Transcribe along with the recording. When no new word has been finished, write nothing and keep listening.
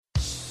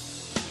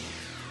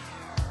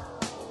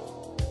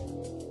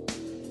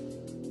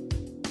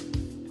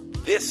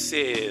This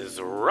is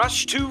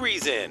Rush to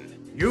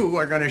Reason. You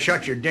are going to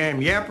shut your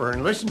damn yapper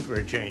and listen for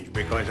a change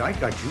because I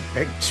got you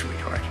pegged,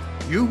 sweetheart.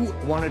 You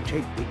want to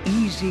take the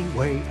easy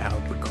way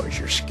out because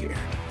you're scared.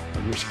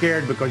 And you're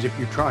scared because if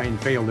you try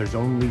and fail, there's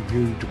only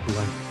you to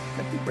blame.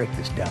 Let me break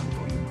this down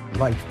for you.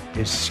 Life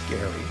is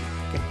scary.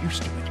 Get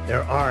used to it.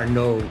 There are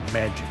no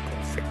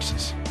magical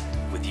fixes.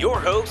 With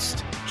your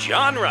host,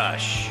 John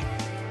Rush.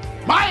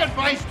 My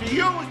advice to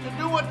you is to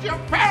do what your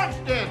parents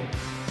did.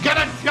 Get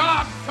a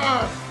job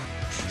first.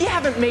 You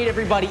haven't made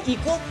everybody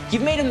equal.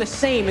 You've made them the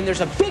same, and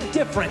there's a big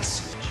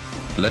difference.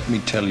 Let me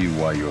tell you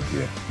why you're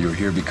here. You're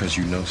here because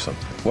you know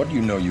something. What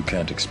you know you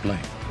can't explain,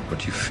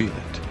 but you feel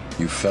it.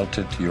 You felt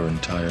it your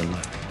entire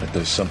life, that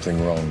there's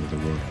something wrong with the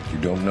world. You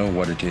don't know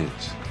what it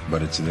is,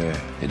 but it's there.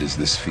 It is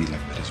this feeling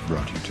that has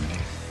brought you to me.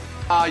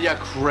 Are you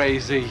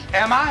crazy?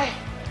 Am I?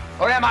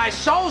 Or am I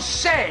so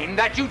sane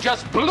that you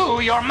just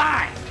blew your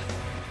mind?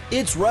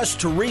 It's Rush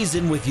to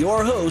Reason with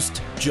your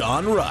host,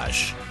 John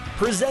Rush.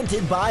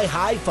 Presented by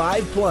High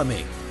Five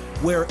Plumbing,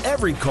 where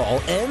every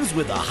call ends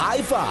with a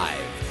high five.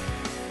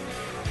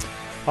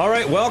 All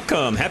right,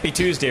 welcome. Happy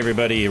Tuesday,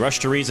 everybody. Rush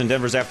to Reason,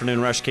 Denver's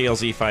Afternoon Rush,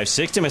 KLZ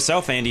 560.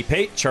 Myself, Andy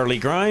Pate, Charlie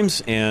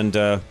Grimes. And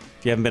if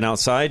you haven't been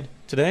outside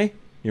today,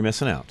 you're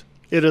missing out.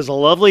 It is a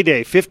lovely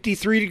day,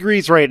 53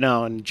 degrees right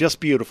now, and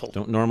just beautiful.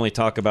 Don't normally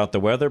talk about the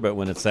weather, but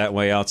when it's that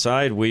way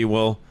outside, we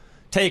will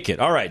take it.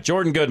 All right,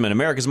 Jordan Goodman,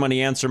 America's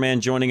Money Answer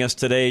Man, joining us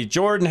today.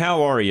 Jordan,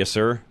 how are you,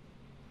 sir?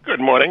 Good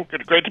morning.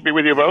 Great to be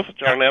with you both,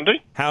 John and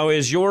Andy. How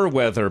is your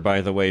weather, by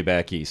the way,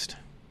 back east?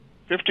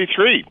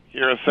 53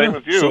 here, same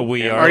as you. So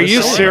we are. Are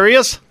you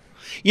serious?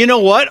 You know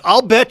what?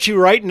 I'll bet you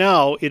right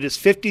now it is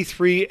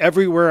 53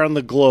 everywhere on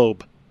the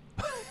globe.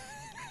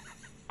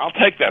 I'll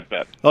take that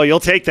bet. Oh, you'll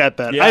take that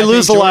bet. Yeah, I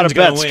lose a lot of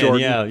bets, win.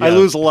 Jordan. Yeah. I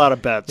lose a lot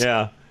of bets.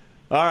 Yeah.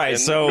 All right,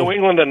 so New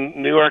England and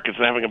New York is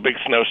having a big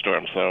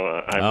snowstorm,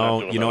 so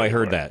I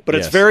heard that. But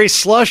yes. It's very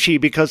slushy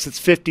because it's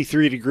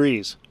 53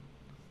 degrees.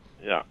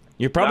 Yeah.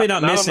 You're probably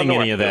not missing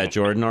any of that,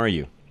 Jordan, are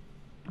you?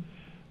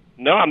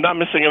 No, I'm not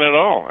missing it at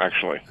all,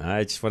 actually.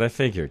 That's what I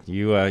figured.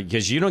 You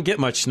because you don't get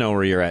much snow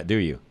where you're at, do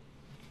you?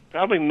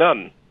 Probably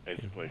none,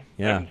 basically.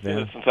 Yeah.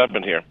 Since I've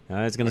been here.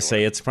 I was going to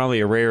say it's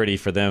probably a rarity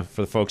for the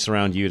folks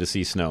around you to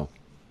see snow.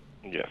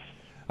 Yes.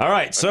 All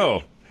right,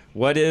 so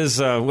what is,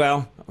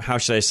 how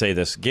should I say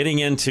this? Getting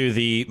into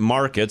the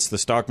markets, the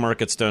stock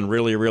market's done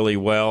really, really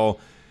well,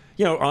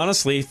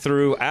 honestly,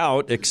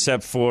 throughout,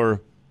 except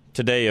for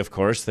today, of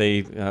course.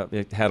 They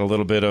had a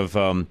little bit of,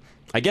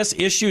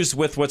 issues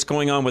with what's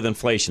going on with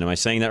inflation. Am I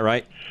saying that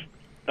right?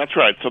 That's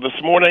right. So this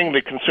morning,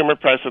 the Consumer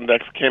Price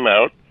Index came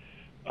out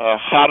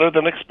hotter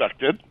than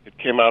expected. It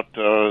came out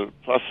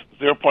plus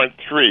 0.3.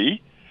 They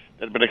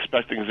had been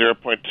expecting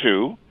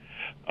 0.2.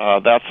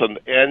 That's an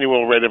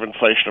annual rate of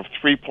inflation of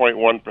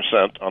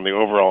 3.1% on the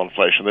overall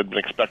inflation. They'd been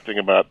expecting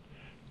about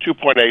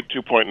 2.8,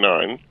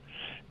 2.9.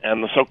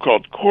 And the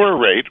so-called core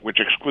rate,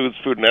 which excludes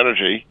food and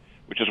energy,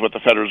 which is what the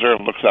Federal Reserve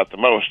looks at the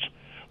most,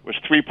 was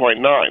 3.9.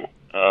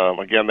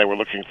 Again, they were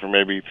looking for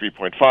maybe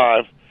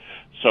 3.5,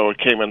 so it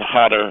came in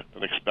hotter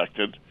than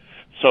expected.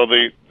 So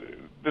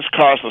this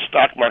caused the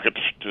stock market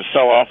to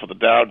sell off, with the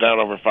Dow down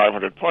over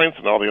 500 points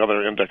and all the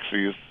other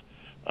indexes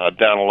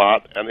down a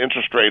lot, and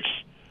interest rates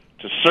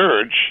to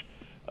surge.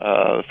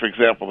 For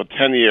example, the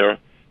 10-year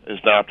is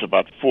now up to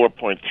about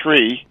 4.3.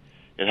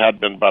 It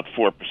had been about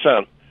 4%,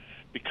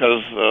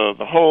 because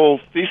the whole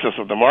thesis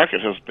of the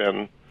market has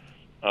been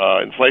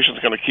inflation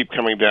is going to keep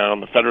coming down.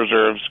 The Federal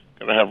Reserve's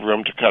going to have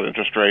room to cut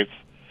interest rates,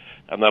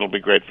 and that'll be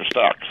great for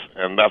stocks.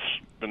 And that's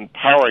been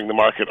powering the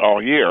market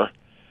all year.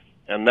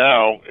 And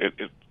now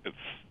it's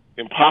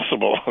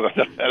impossible that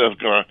the Fed is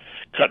going to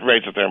cut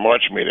rates at their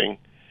March meeting,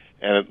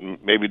 and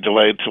it may be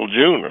delayed till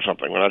June or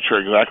something. We're not sure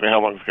exactly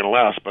how long it's going to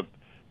last, but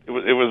it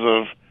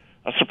was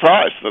a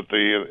surprise that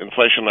the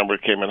inflation number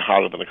came in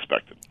hotter than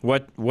expected.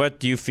 What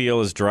do you feel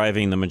is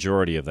driving the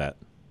majority of that?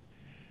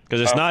 Because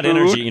it's not food,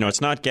 energy,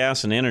 it's not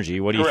gas and energy.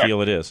 What do you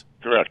feel it is?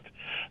 Correct.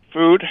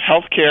 Food,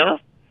 healthcare,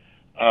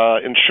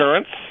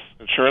 insurance.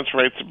 Insurance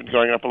rates have been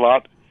going up a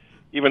lot.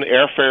 Even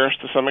airfares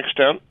to some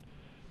extent.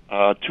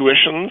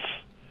 Tuitions.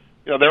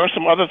 There are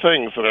some other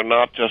things that are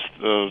not just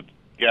the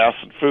gas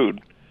and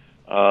food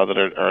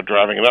that are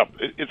driving it up.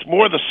 It's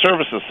more the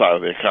services side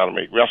of the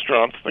economy,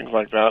 restaurants, things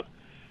like that,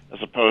 as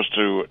opposed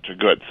to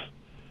goods.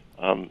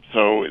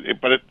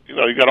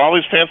 You got all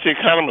these fancy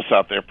economists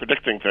out there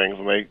predicting things,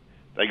 and they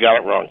got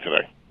it wrong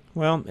today.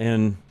 Well,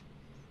 and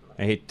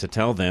I hate to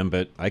tell them,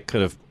 but I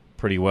could have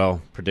pretty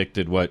well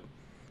predicted what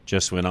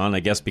just went on, I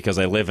guess, because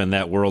I live in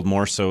that world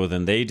more so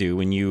than they do.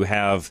 When you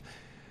have,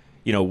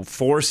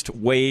 forced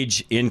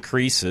wage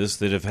increases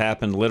that have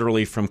happened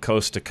literally from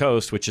coast to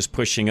coast, which is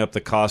pushing up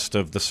the cost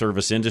of the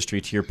service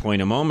industry, to your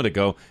point a moment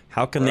ago,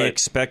 how can they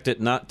expect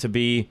it not to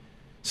be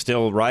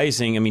still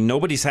rising? I mean,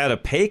 nobody's had a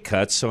pay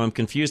cut, so I'm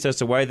confused as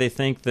to why they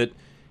think that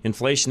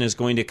inflation is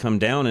going to come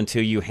down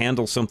until you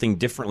handle something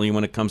differently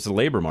when it comes to the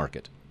labor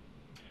market.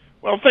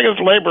 Well, the thing is,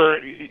 labor,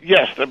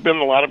 yes, there have been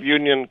a lot of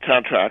union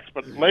contracts,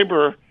 but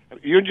labor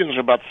Unions are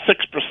about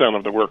 6%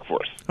 of the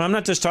workforce. I'm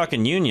not just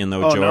talking union,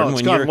 though, Oh, Jordan. no,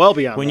 it's gone well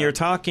beyond when that. you're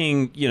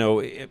talking,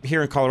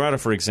 here in Colorado,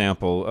 for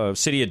example,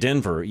 city of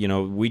Denver,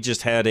 we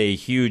just had a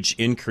huge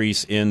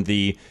increase in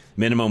the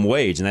minimum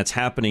wage, and that's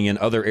happening in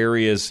other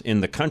areas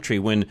in the country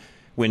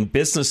when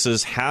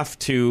businesses have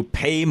to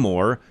pay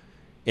more,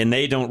 and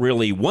they don't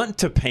really want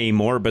to pay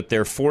more, but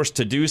they're forced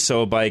to do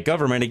so by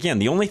government. Again,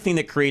 the only thing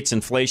that creates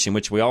inflation,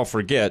 which we all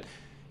forget,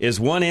 is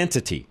one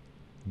entity,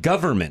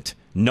 government.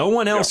 No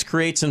one else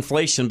creates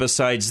inflation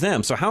besides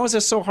them. So how is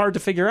this so hard to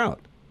figure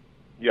out?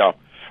 Yeah.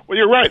 Well,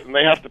 you're right, and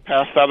they have to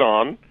pass that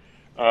on.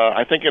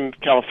 I think in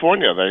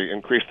California they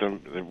increased the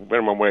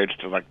minimum wage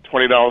to like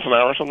 $20 an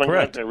hour or something.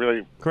 Correct. Like that.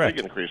 Really Correct.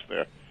 big increase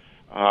there.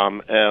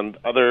 And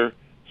other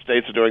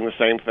states are doing the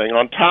same thing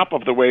on top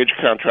of the wage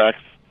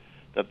contracts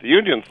that the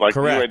unions, like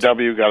Correct.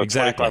 UAW, got a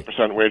Exactly.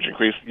 25% wage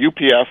increase.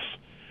 UPS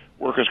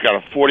workers got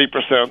a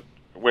 40%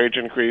 wage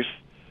increase.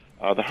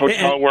 The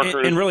hotel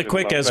workers. And really in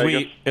quick, Las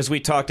Vegas. as we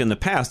talked in the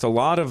past, a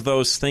lot of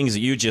those things that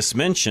you just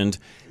mentioned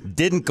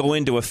didn't go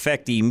into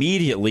effect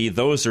immediately.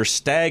 Those are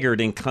staggered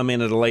and come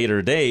in at a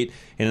later date.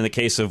 And in the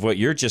case of what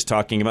you're just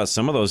talking about,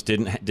 some of those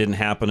didn't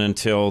happen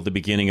until the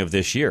beginning of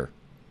this year.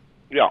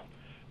 Yeah,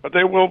 but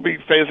they will be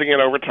phasing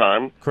in over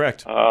time.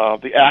 Correct.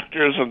 The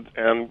actors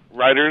and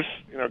writers,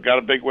 got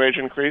a big wage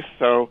increase.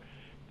 So,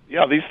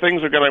 yeah, these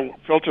things are going to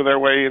filter their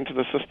way into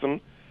the system.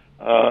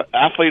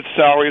 Athletes'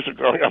 salaries are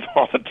going up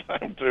all the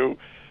time too.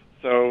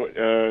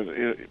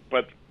 So,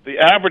 but the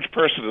average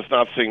person is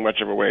not seeing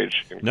much of a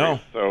wage increase. No.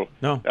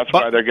 That's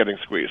why they're getting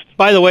squeezed.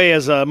 By the way,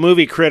 as a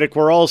movie critic,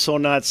 we're also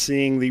not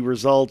seeing the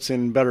results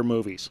in better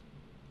movies.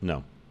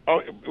 No.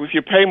 Oh, if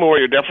you pay more,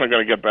 you're definitely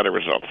going to get better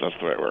results. That's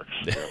the way it works.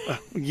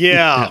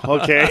 Yeah,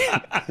 okay.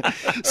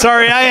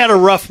 Sorry, I had a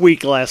rough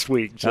week last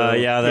week. So,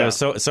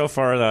 Was so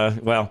far,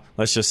 well,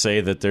 let's just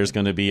say that there's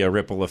going to be a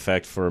ripple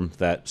effect from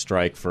that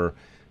strike for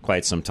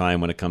quite some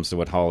time when it comes to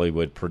what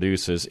Hollywood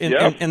produces.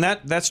 And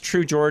that's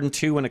true, Jordan,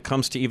 too, when it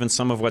comes to even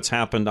some of what's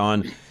happened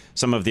on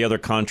some of the other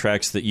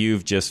contracts that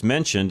you've just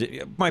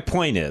mentioned. My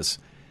point is,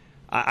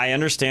 I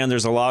understand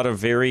there's a lot of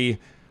very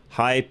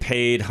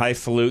high-paid,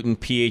 highfalutin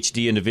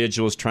PhD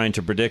individuals trying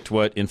to predict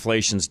what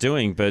inflation's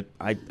doing, but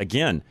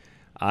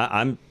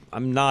I'm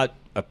not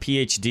a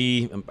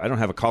PhD. I don't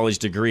have a college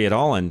degree at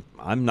all, and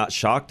I'm not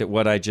shocked at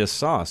what I just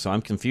saw. So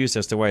I'm confused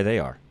as to why they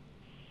are.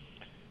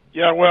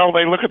 Yeah, well,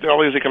 they look at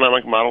all these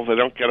economic models. They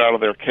don't get out of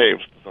their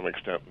caves to some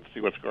extent and see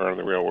what's going on in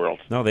the real world.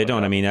 No, they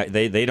don't. I mean,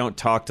 they don't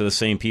talk to the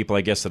same people,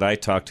 I guess, that I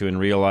talk to and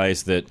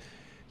realize that,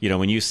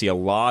 when you see a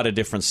lot of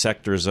different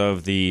sectors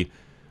of the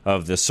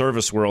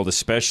service world,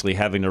 especially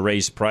having to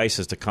raise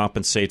prices to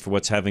compensate for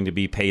what's having to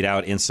be paid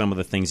out in some of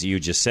the things that you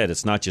just said.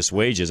 It's not just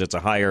wages. It's a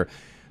higher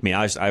 – I mean,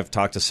 I've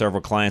talked to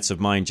several clients of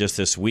mine just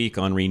this week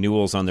on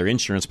renewals on their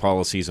insurance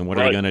policies and what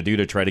are they going to do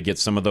to try to get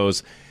some of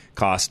those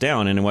costs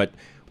down. And what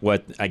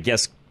I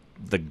guess –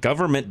 the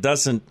government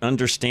doesn't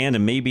understand,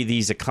 and maybe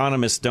these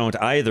economists don't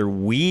either.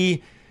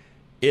 We,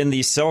 in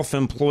the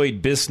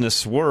self-employed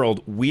business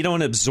world, we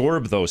don't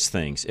absorb those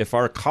things. If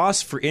our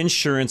cost for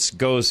insurance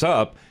goes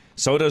up,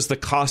 so does the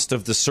cost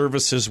of the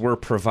services we're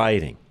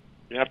providing.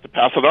 You have to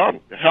pass it on.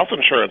 Health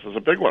insurance is a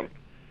big one,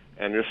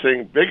 and you're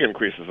seeing big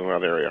increases in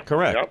that area.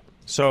 Correct. Yep.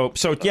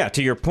 So yeah,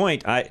 to your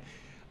point,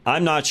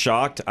 I'm not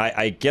shocked.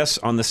 I guess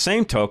on the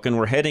same token,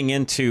 we're heading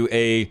into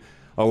a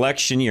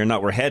election year.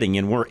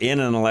 We're in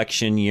an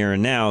election year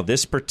now.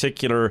 This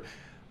particular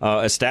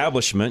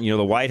establishment,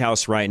 the White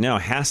House right now,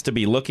 has to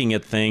be looking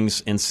at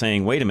things and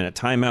saying, wait a minute,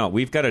 time out.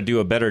 We've got to do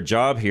a better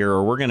job here,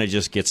 or we're going to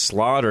just get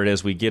slaughtered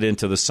as we get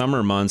into the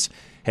summer months,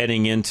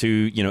 heading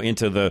into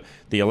the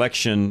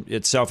election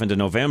itself, into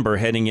November,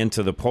 heading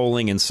into the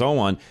polling and so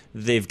on.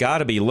 They've got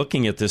to be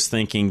looking at this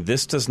thinking,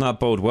 this does not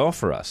bode well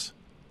for us.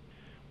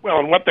 Well,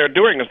 and what they're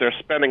doing is they're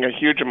spending a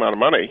huge amount of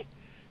money,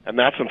 and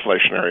that's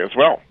inflationary as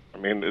well. I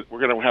mean, we're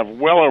going to have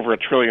well over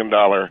 $1 trillion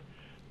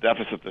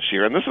deficit this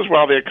year, and this is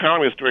while the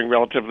economy is doing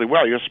relatively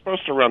well. You're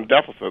supposed to run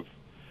deficits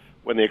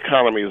when the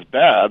economy is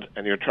bad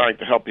and you're trying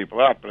to help people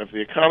out, but if the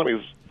economy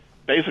is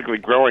basically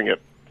growing at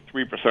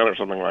 3% or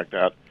something like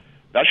that,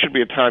 that should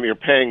be a time you're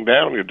paying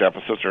down your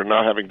deficits or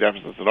not having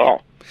deficits at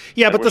all.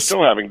 Yeah, and but we're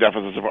still having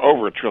deficits of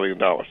over $1 trillion.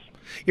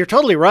 You're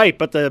totally right,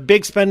 but the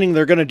big spending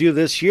they're going to do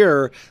this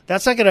year,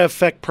 that's not going to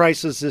affect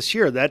prices this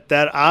year. That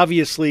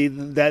obviously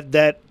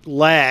that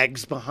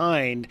lags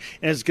behind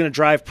and is going to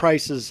drive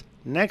prices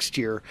next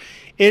year.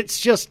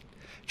 It's just,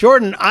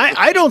 Jordan,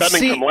 I don't see...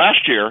 Spending from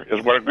last year is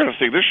what we're going to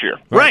see this year.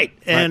 Right.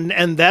 And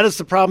that is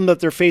the problem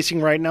that they're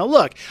facing right now.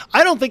 Look,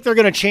 I don't think they're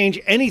going to change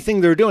anything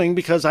they're doing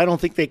because I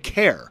don't think they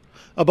care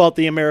about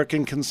the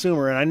American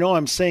consumer. And I know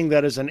I'm saying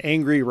that as an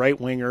angry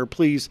right-winger.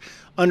 Please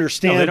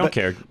understand. No, they don't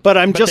care. But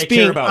I'm just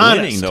being honest. They care about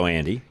winning, though,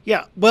 Andy.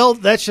 Yeah, well,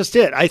 that's just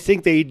it. I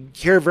think they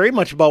care very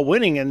much about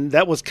winning, and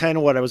that was kind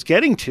of what I was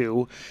getting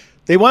to.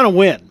 They want to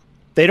win.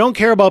 They don't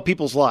care about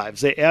people's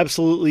lives. They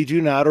absolutely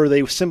do not, or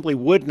they simply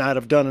would not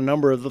have done a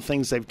number of the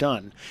things they've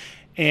done.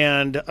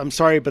 And I'm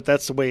sorry, but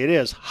that's the way it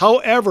is.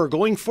 However,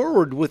 going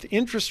forward with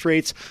interest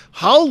rates,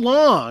 how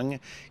long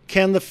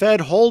can the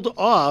Fed hold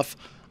off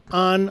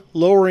on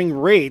lowering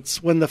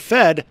rates when the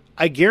Fed,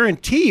 I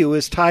guarantee you,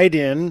 is tied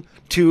in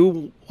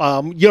to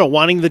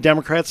wanting the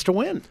Democrats to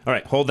win. All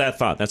right, hold that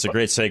thought. That's a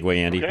great segue,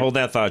 Andy. Okay. Hold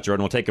that thought,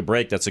 Jordan. We'll take a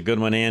break. That's a good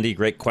one, Andy.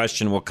 Great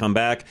question. We'll come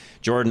back.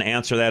 Jordan,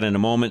 answer that in a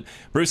moment.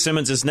 Bruce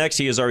Simmons is next.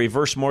 He is our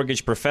reverse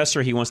mortgage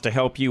professor. He wants to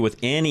help you with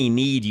any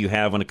need you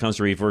have when it comes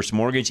to reverse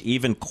mortgage,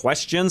 even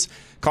questions.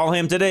 Call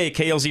him today.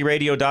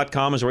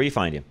 KLZradio.com is where you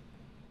find him.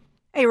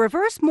 A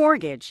reverse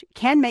mortgage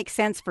can make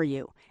sense for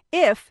you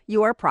if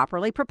you are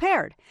properly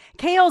prepared.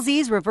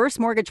 KLZ's reverse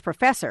mortgage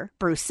professor,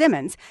 Bruce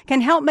Simmons,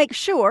 can help make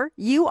sure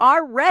you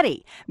are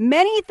ready.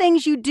 Many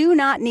things you do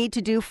not need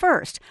to do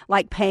first,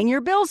 like paying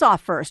your bills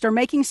off first or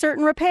making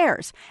certain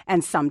repairs.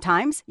 And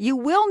sometimes you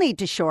will need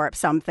to shore up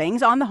some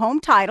things on the home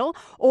title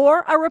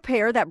or a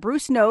repair that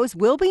Bruce knows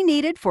will be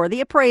needed for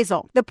the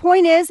appraisal. The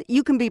point is,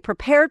 you can be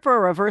prepared for a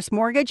reverse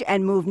mortgage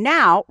and move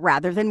now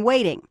rather than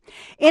waiting.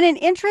 In an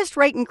interest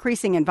rate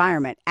increasing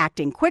environment,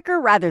 acting quicker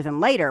rather than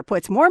later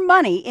puts more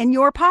money in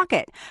your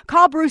pocket.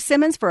 Call Bruce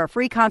Simmons for a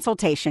free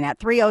consultation at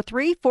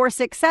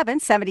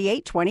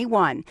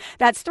 303-467-7821.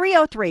 That's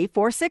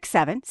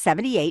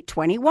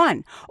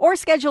 303-467-7821. Or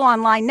schedule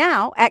online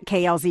now at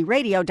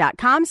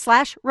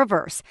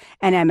klzradio.com/reverse.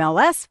 And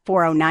MLS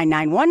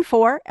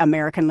 409914,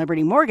 American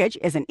Liberty Mortgage,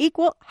 is an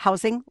equal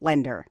housing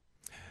lender.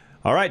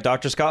 All right,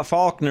 Dr. Scott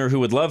Faulkner, who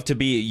would love to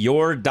be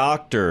your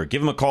doctor.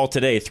 Give him a call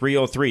today,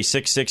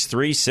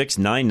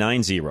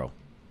 303-663-6990.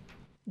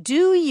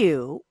 Do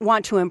you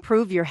want to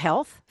improve your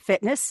health,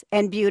 fitness,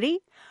 and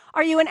beauty?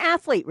 Are you an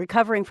athlete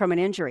recovering from an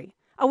injury?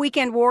 A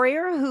weekend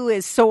warrior who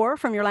is sore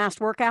from your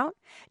last workout?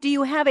 Do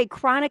you have a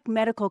chronic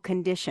medical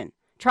condition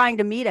trying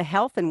to meet a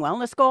health and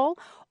wellness goal?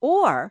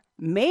 Or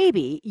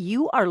maybe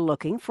you are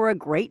looking for a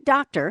great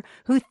doctor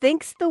who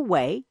thinks the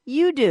way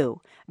you do.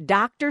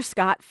 Dr.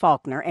 Scott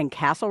Faulkner and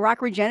Castle Rock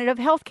Regenerative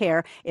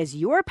Healthcare is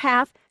your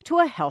path to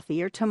a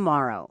healthier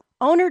tomorrow.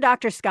 Owner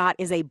Dr. Scott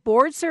is a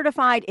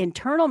board-certified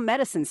internal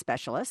medicine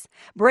specialist,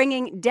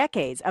 bringing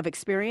decades of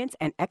experience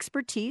and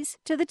expertise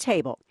to the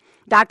table.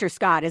 Dr.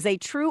 Scott is a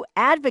true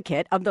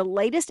advocate of the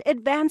latest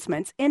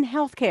advancements in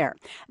healthcare.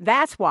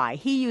 That's why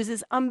he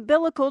uses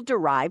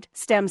umbilical-derived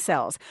stem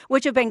cells,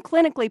 which have been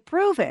clinically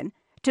proven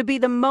to be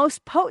the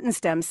most potent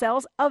stem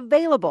cells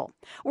available.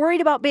 Worried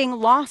about being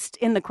lost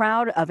in the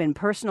crowd of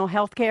impersonal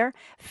healthcare?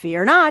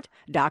 Fear not.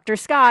 Dr.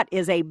 Scott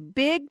is a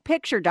big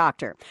picture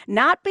doctor,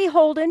 not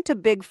beholden to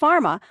big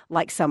pharma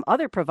like some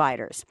other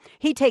providers.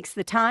 He takes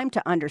the time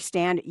to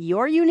understand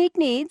your unique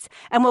needs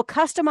and will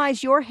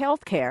customize your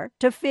healthcare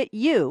to fit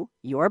you,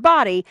 your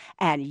body,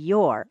 and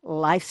your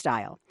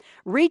lifestyle.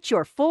 Reach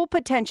your full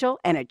potential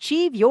and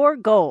achieve your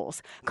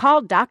goals.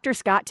 Call Dr.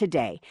 Scott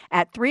today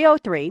at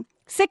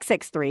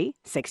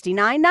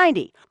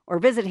 303-663-6990 or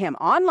visit him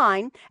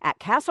online at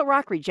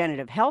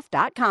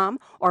castlerockregenerativehealth.com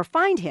or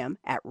find him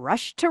at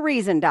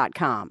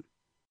rushtoreason.com.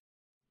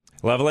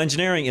 Level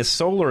Engineering. Is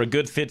solar a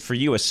good fit for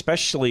you,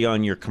 especially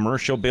on your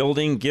commercial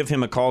building? Give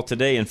him a call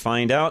today and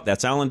find out.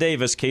 That's Alan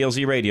Davis,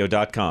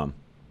 KLZradio.com.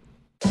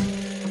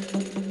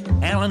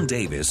 Alan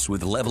Davis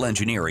with Level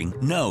Engineering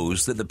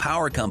knows that the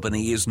power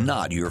company is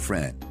not your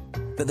friend,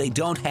 that they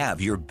don't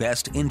have your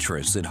best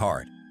interests at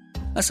heart.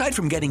 Aside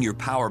from getting your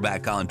power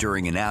back on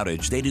during an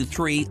outage, they do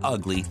three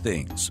ugly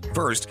things.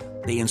 First,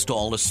 they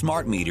install a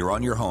smart meter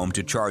on your home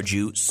to charge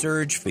you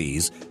surge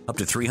fees up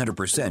to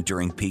 300%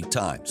 during peak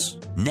times.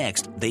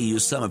 Next, they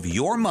use some of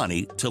your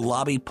money to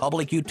lobby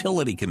public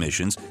utility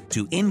commissions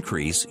to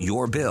increase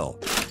your bill.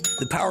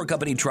 The power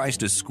company tries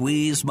to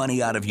squeeze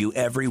money out of you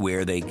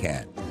everywhere they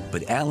can,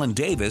 but Alan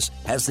Davis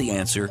has the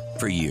answer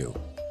for you.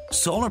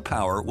 Solar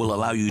power will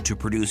allow you to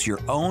produce your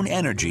own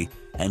energy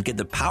and get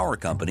the power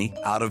company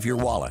out of your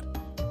wallet.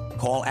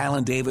 Call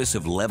Alan Davis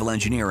of Level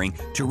Engineering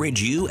to rid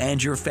you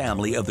and your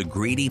family of the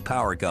greedy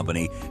power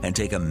company and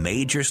take a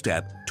major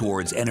step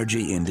towards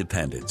energy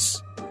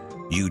independence.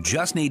 You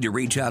just need to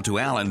reach out to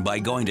Alan by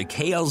going to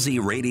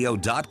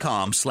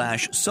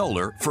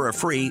klzradio.com/solar for a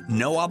free,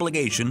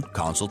 no-obligation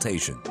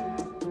consultation.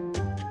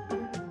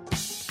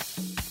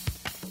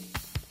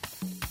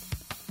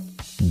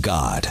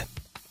 God,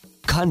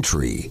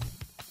 country,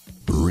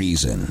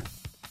 reason.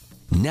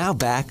 Now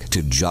back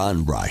to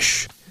John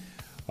Rush.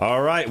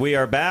 All right, we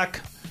are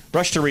back.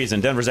 Rush to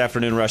Reason, Denver's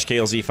Afternoon Rush,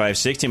 KLZ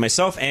 560.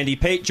 Myself, Andy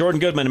Pate, Jordan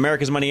Goodman,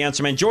 America's Money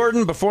Answer Man.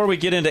 Jordan, before we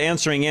get into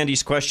answering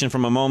Andy's question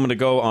from a moment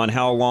ago on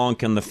how long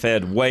can the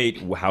Fed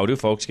wait, how do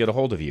folks get a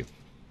hold of you?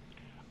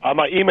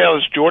 My email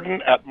is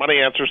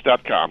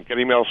jordan@moneyanswers.com. Get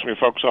emails from you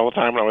folks all the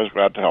time, and I'm always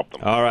glad to help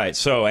them. All right,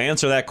 so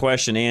answer that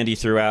question Andy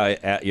threw out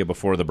at you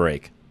before the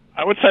break.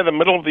 I would say the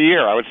middle of the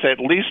year. I would say at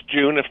least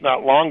June, if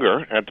not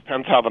longer, and it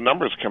depends how the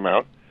numbers come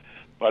out.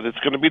 But it's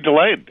going to be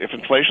delayed. If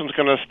inflation's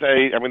going to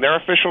stay, I mean, their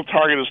official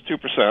target is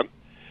 2%.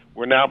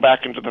 We're now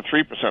back into the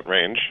 3%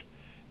 range,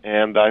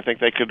 and I think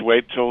they could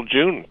wait till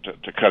June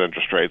to cut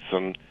interest rates.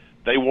 And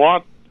they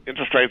want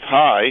interest rates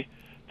high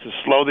to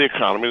slow the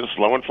economy, to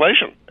slow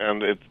inflation.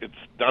 And it's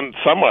done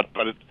somewhat,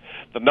 but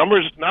the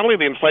numbers, not only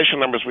the inflation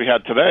numbers we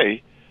had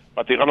today,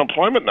 but the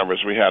unemployment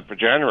numbers we had for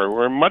January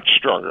were much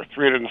stronger,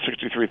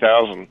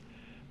 363,000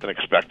 than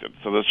expected.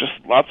 So there's just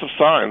lots of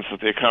signs that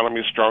the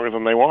economy is stronger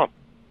than they want.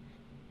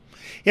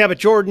 Yeah, but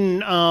Jordan,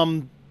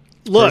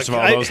 look. First of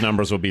all, those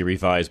numbers will be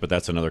revised, but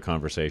that's another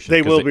conversation.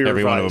 They will be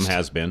every revised. One of them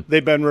has been.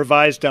 They've been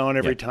revised down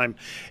every time.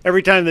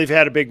 Every time they've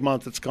had a big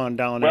month, it's gone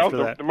down after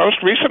that. The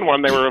most recent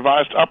one, they were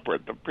revised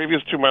upward. The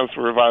previous 2 months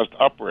were revised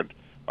upward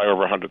by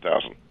over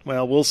 100,000.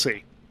 Well, we'll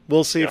see.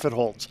 We'll see if it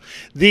holds.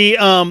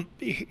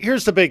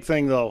 Here's the big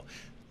thing, though.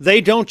 They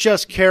don't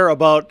just care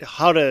about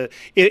how to.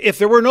 If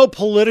there were no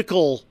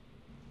political,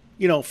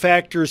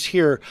 factors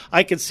here,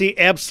 I could see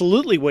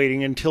absolutely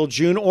waiting until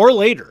June or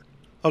later.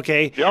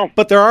 Okay. Yeah.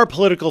 But there are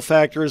political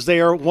factors. They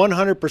are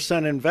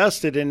 100%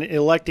 invested in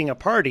electing a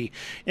party,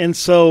 and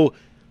so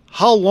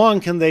how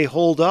long can they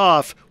hold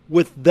off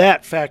with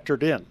that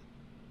factored in?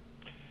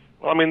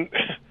 Well, I mean,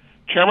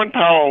 Chairman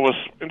Powell was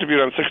interviewed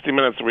on 60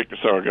 Minutes a week or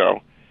so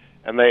ago,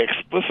 and they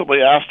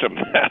explicitly asked him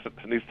that,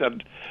 and he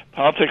said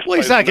politics. Well,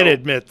 he's not going to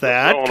admit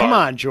that. Come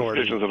on,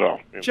 Jordan. Decisions at all.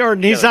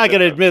 Jordan, he's not going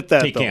to admit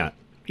that. He can't.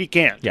 He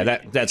can't. Yeah,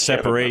 that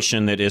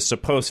separation that is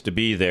supposed to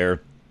be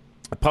there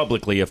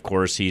publicly, of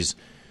course, he's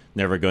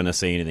never going to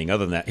say anything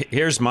other than that.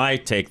 Here's my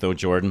take, though,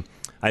 Jordan.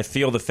 I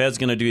feel the Fed's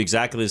going to do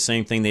exactly the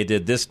same thing they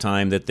did this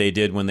time that they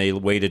did when they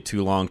waited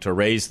too long to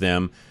raise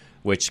them,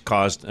 which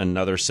caused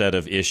another set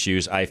of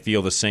issues. I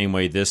feel the same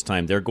way this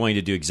time. They're going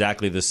to do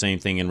exactly the same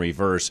thing in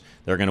reverse.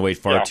 They're going to wait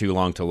far too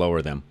long to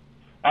lower them.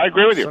 I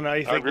agree with you. So now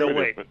you think they'll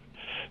wait.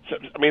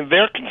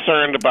 They're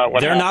concerned about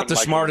what They're happened, not the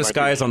smartest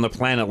guys on the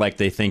planet like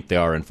they think they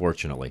are,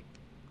 unfortunately.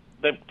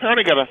 They've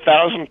apparently got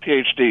 1,000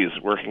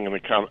 PhDs working in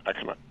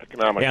economics.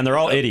 Yeah, and they're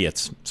all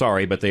idiots.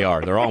 Sorry, but they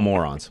are. They're all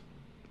morons.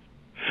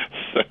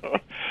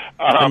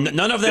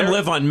 None of them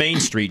live on Main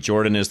Street,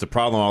 Jordan, is the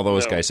problem all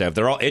those guys have.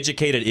 They're all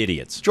educated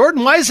idiots.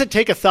 Jordan, why does it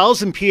take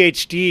 1,000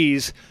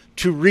 PhDs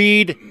to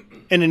read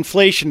an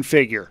inflation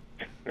figure?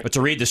 But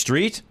to read the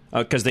street?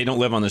 Because they don't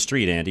live on the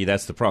street, Andy.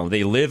 That's the problem.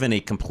 They live in a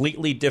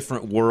completely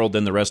different world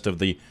than the rest of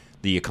the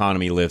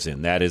economy lives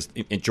in. That is,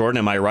 Jordan,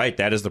 am I right?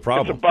 That is the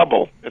problem.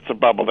 It's a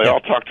bubble. They all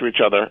talk to each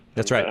other.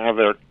 That's right. They have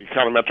their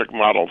econometric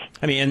models.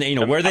 I mean,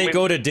 and where they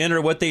go to dinner,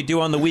 what they do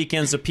on the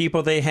weekends, the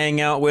people they hang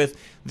out with,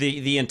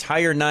 the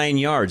entire 9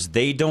 yards.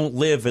 They don't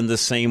live in the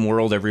same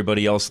world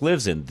everybody else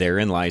lives in.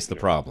 Therein lies the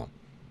problem.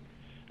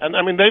 And,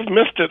 I mean, they've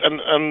missed it.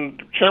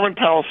 And Chairman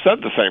Powell said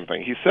the same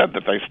thing. He said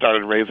that they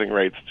started raising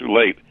rates too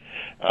late,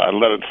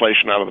 let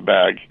inflation out of the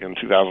bag in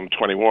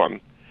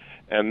 2021.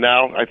 And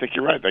now I think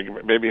you're right. They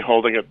may be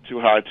holding it too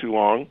high too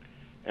long,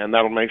 and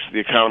that'll make the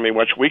economy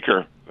much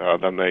weaker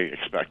than they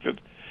expected.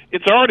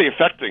 It's already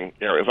affecting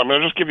areas. I'm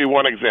going to just give you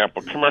one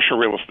example, commercial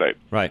real estate.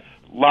 Right.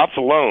 Lots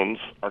of loans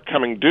are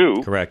coming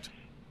due. Correct.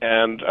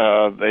 And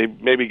they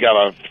maybe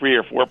got a 3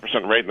 or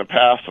 4% rate in the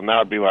past, and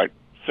now it'd be like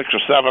 6 or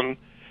 7.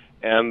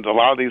 And a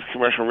lot of these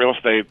commercial real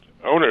estate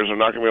owners are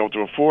not going to be able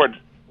to afford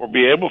or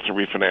be able to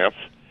refinance,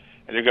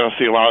 and you're going to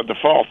see a lot of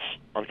defaults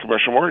on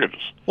commercial mortgages.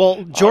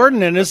 Well,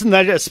 Jordan, and isn't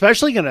that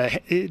especially going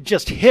to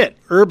just hit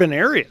urban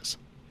areas?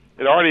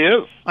 It already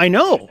is. I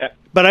know,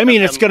 but I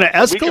mean, it's going to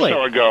escalate. A week or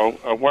so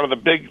ago, one of the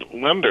big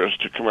lenders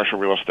to commercial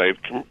real estate,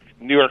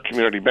 New York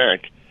Community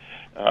Bank,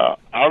 out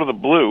of the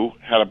blue,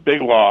 had a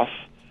big loss.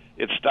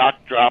 Its stock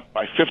dropped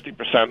by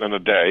 50% in a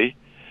day.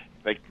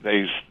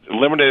 They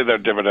eliminated their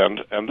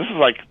dividend, and this is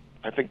like,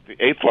 I think, the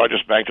 8th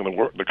largest bank in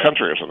the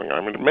country or something. I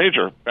mean, a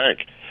major bank.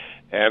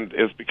 And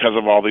it's because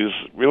of all these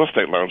real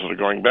estate loans that are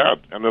going bad.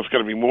 And there's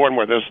going to be more and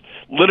more. There's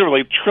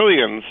literally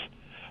trillions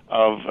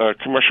of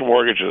commercial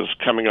mortgages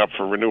coming up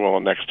for renewal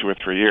in the next 2 or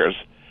 3 years.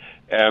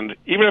 And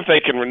even if they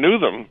can renew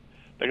them,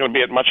 they're going to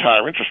be at much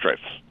higher interest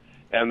rates.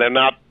 And they're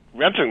not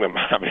renting them.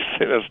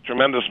 Obviously, there's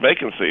tremendous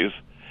vacancies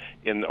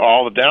in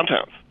all the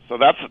downtowns. So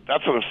that's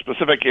a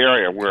specific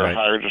area where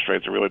higher interest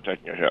rates are really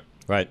taking a hit.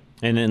 Right.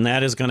 And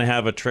that is going to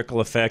have a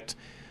trickle effect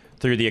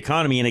through the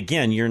economy. And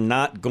again, you're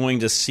not going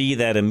to see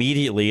that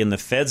immediately, and the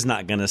Fed's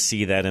not going to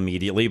see that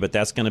immediately, but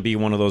that's going to be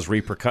one of those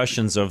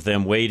repercussions of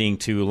them waiting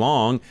too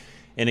long.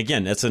 And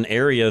again, that's an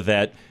area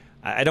that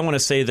I don't want to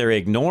say they're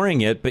ignoring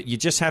it, but you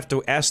just have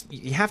to ask,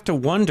 you have to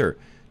wonder,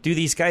 do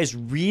these guys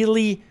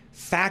really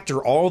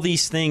factor all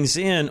these things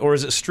in, or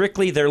is it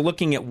strictly they're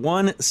looking at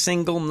one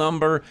single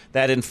number,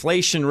 that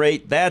inflation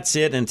rate, that's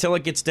it, until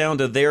it gets down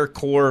to their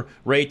core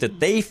rate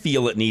that they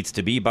feel it needs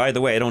to be? By the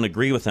way, I don't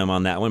agree with them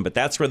on that one, but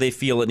that's where they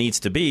feel it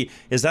needs to be.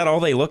 Is that all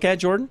they look at,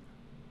 Jordan?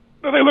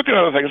 No, they look at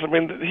other things. I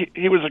mean,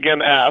 he was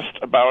again asked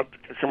about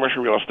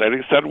commercial real estate.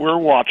 He said, we're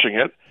watching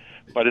it,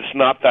 but it's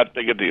not that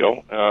big a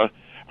deal.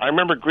 I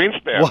remember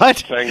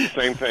Greenspan saying the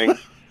same thing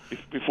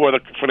before the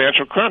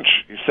financial crunch.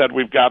 He said,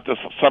 we've got this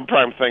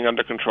subprime thing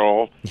under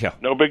control. Yeah.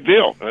 No big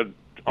deal. It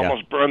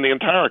almost burned the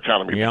entire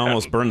economy. Yeah,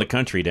 almost burned the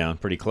country down.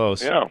 Pretty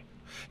close. Yeah.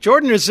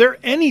 Jordan, is there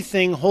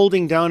anything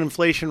holding down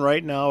inflation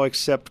right now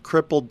except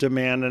crippled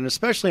demand? And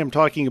especially I'm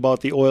talking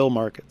about the oil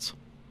markets.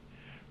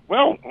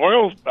 Well,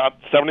 oil's about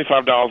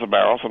 $75 a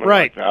barrel, something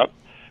like that.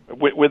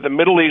 With the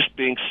Middle East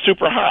being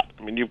super hot.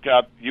 I mean, you've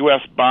got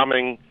U.S.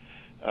 bombing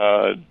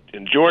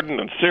in Jordan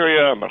and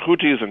Syria and the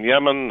Houthis in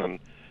Yemen and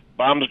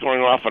bombs going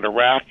off in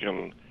Iraq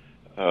and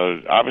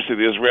Obviously,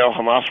 the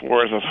Israel-Hamas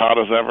war is as hot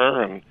as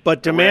ever.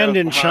 But demand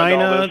in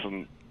China,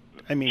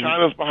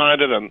 China's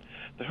behind it, and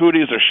the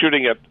Houthis are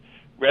shooting at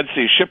Red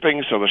Sea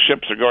shipping, so the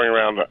ships are going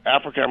around to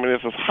Africa. I mean,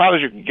 it's as hot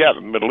as you can get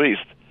in the Middle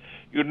East.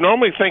 You'd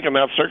normally think in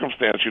that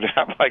circumstance you'd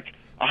have like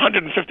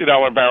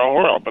 $150 barrel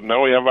oil, but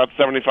no, we have about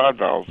 $75 a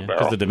barrel.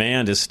 Because the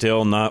demand is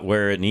still not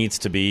where it needs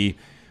to be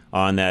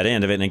on that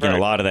end of it. And again, a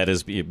lot of that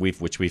is,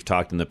 which we've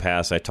talked in the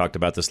past. I talked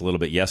about this a little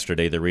bit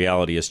yesterday. The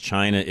reality is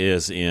China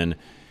is in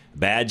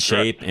bad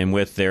shape, and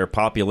with their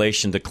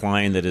population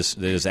decline that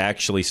is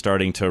actually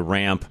starting to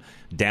ramp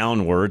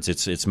downwards,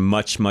 it's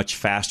much, much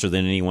faster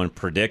than anyone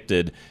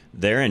predicted.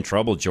 They're in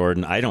trouble,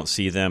 Jordan. I don't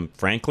see them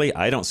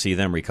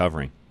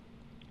recovering.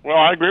 Well,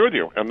 I agree with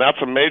you, and they're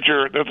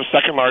the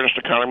second largest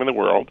economy in the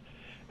world,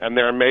 and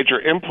they're a major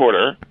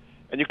importer.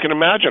 And you can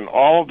imagine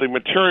all of the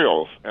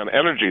materials and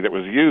energy that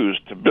was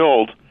used to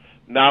build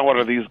now what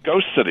are these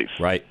ghost cities.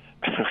 Right.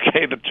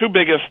 Okay, the two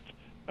biggest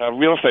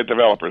real estate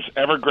developers,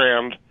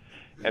 Evergrande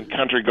and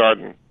Country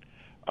Garden,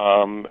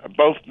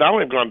 both not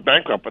only have gone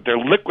bankrupt, but they're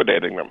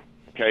liquidating them.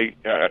 Okay,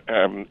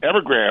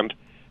 Evergrande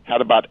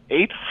had about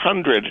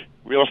 800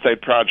 real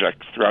estate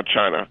projects throughout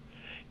China,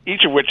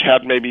 each of which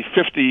had maybe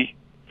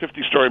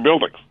 50-story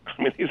buildings.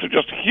 I mean, these are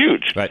just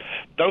huge. Right.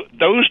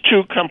 Those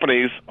two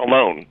companies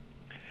alone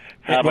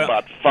have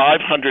about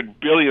 $500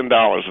 billion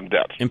in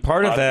debt. And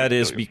part of that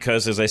is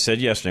because, as I said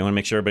yesterday, I want to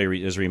make sure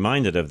everybody is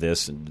reminded of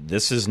this.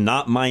 This is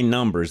not my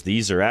numbers.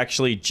 These are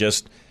actually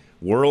just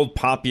world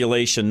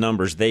population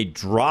numbers. They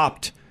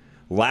dropped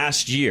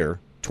last year,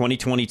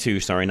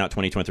 2022, sorry, not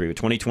 2023, but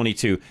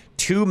 2022,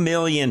 2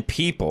 million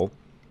people.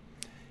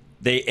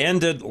 They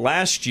ended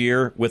last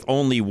year with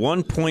only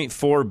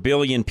 1.4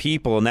 billion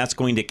people, and that's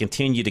going to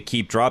continue to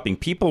keep dropping.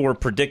 People were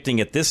predicting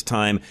at this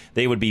time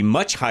they would be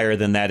much higher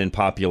than that in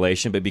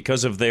population, but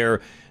because of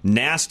their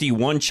nasty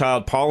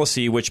one-child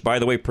policy, which, by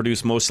the way,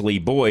 produced mostly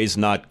boys,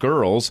 not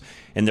girls,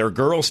 and their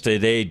girls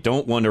today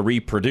don't want to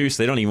reproduce.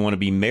 They don't even want to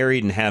be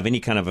married and have any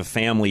kind of a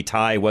family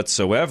tie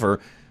whatsoever.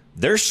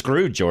 They're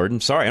screwed,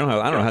 Jordan. Sorry,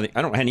 I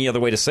don't have any other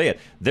way to say it.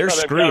 They're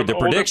screwed. The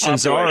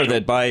predictions are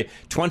that by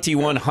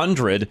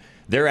 2100,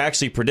 they're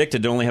actually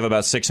predicted to only have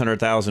about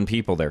 600,000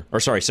 people there. Or,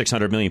 sorry,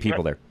 600 million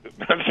people there.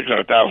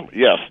 600,000,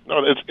 yes.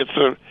 No, it's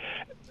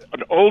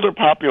an older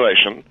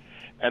population,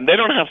 and they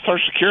don't have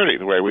Social Security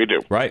the way we do.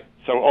 Right.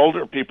 So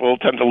older people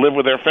tend to live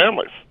with their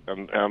families,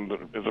 and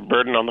there's a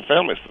burden on the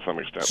families to some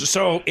extent.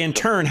 So in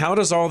turn, how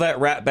does all that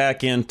wrap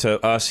back into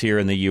us here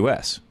in the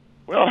U.S.?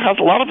 Well, it has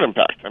a lot of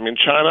impact. I mean,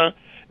 China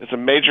is a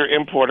major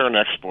importer and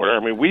exporter. I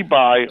mean, we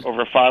buy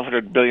over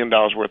 $500 billion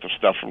worth of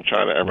stuff from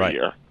China every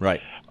year.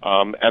 Right.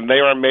 And they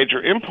are a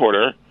major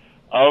importer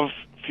of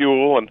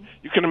fuel. And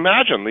you can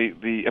imagine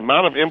the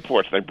amount of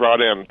imports they brought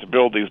in to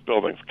build these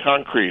buildings,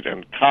 concrete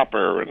and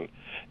copper and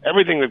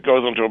everything that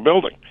goes into a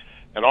building.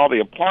 And all the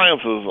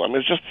appliances, I mean,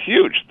 it's just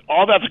huge.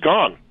 All that's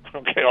gone.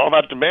 Okay, all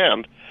that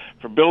demand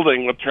for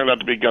building what turned out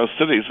to be ghost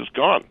cities is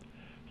gone.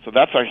 So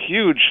that's a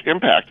huge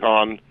impact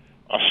on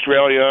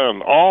Australia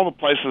and all the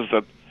places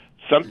that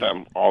sent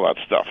them all that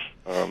stuff.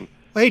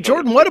 Hey,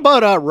 Jordan, what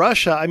about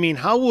Russia? I mean,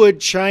 how would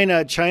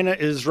China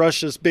is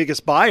Russia's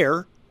biggest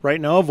buyer right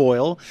now of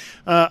oil.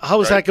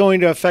 How is that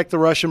going to affect the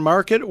Russian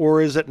market,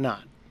 or is it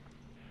not?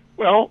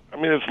 Well, I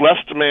mean, it's less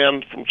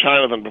demand from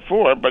China than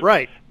before, but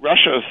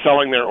Russia is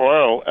selling their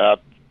oil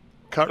at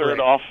third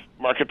off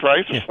market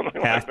price or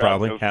something like that.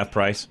 Probably, half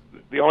price.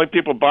 The only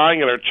people buying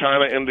it are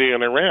China, India,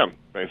 and Iran,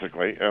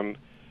 basically. And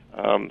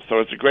so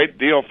it's a great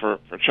deal for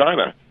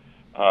China.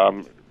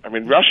 I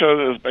mean,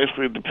 Russia is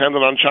basically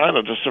dependent on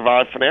China to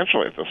survive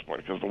financially at this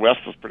point because the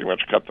West has pretty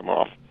much cut them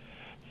off.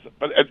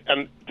 But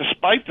and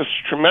despite this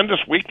tremendous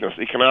weakness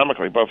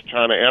economically, both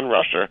China and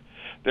Russia,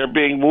 they're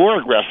being more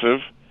aggressive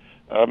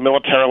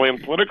militarily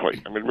and politically.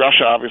 I mean,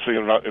 Russia obviously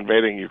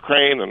invading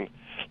Ukraine, and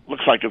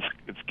looks like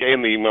it's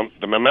gained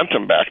the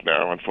momentum back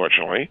now,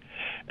 unfortunately.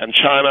 And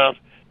China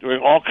doing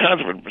all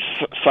kinds of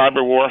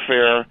cyber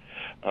warfare,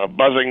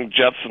 buzzing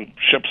jets and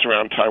ships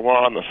around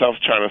Taiwan, the South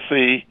China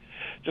Sea,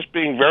 just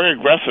being very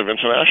aggressive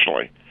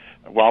internationally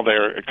while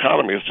their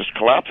economy is just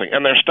collapsing.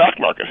 And their stock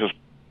market has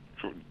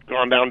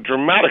gone down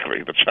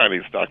dramatically, the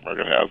Chinese stock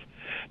market has.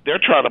 They're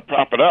trying to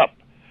prop it up,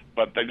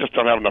 but they just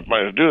don't have enough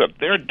money to do that.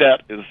 Their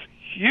debt is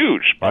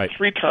huge, about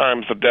 3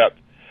 times the debt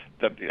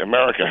that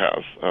America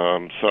has.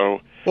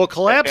 Well,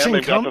 collapsing...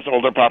 And they've got this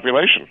older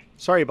population.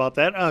 Sorry about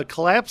that.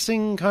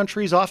 Collapsing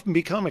countries often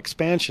become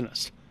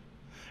expansionist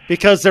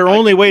because their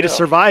only way to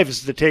survive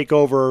is to take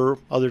over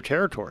other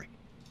territory.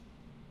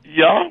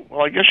 Yeah,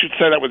 well, I guess you'd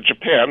say that with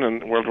Japan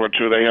in World War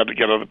II. They had to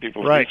get other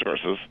people's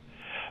resources.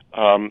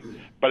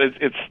 But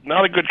it's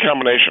not a good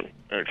combination,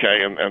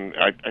 okay? And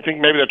I think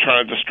maybe they're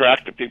trying to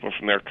distract the people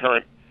from their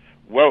current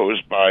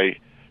woes by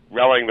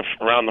rallying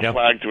around the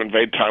flag to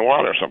invade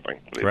Taiwan or something.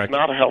 It's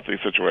not a healthy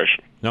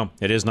situation. No,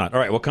 it is not. All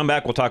right, we'll come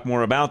back. We'll talk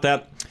more about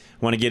that. I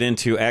want to get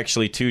into,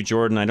 actually, too,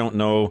 Jordan, I don't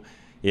know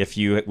if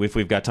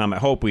we've got time. I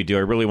hope we do.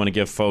 I really want to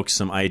give folks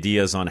some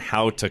ideas on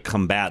how to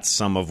combat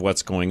some of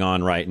what's going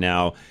on right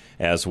now.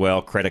 as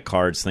well, credit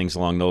cards, things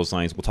along those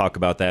lines. We'll talk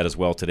about that as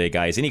well today,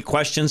 guys. Any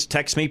questions,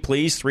 text me,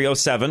 please,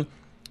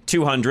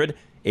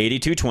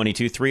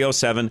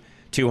 307-200-8222,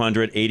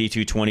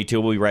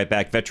 307-200-8222. We'll be right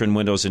back. Veteran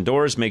Windows and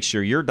Doors. Make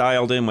sure you're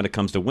dialed in when it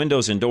comes to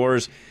windows and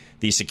doors,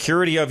 the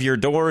security of your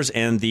doors,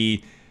 and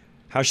the,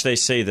 how should I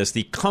say this,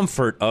 the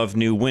comfort of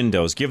new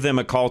windows. Give them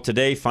a call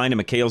today. Find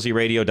them at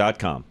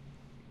klzradio.com.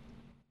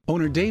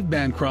 Owner Dave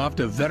Bancroft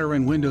of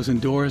Veteran Windows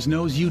and Doors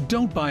knows you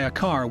don't buy a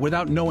car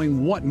without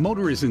knowing what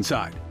motor is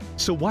inside.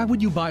 So why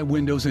would you buy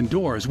windows and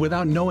doors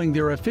without knowing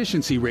their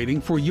efficiency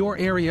rating for your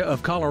area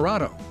of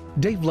Colorado?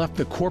 Dave left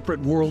the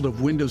corporate world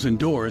of windows and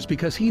doors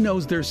because he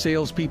knows their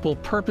salespeople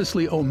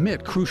purposely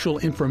omit crucial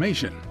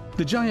information.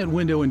 The giant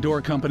window and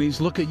door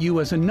companies look at you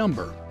as a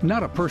number,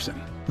 not a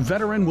person.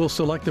 Veteran will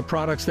select the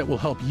products that will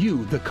help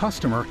you, the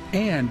customer,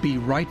 and be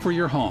right for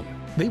your home.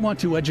 They want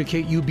to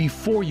educate you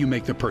before you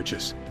make the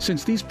purchase,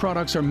 since these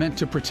products are meant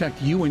to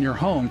protect you and your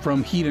home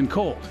from heat and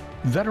cold.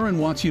 Veteran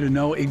wants you to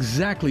know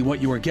exactly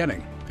what you are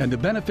getting and the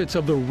benefits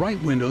of the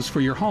right windows for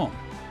your home.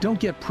 Don't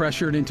get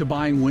pressured into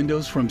buying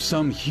windows from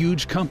some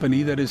huge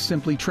company that is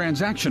simply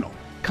transactional.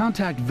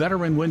 Contact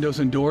Veteran Windows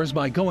and Doors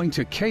by going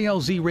to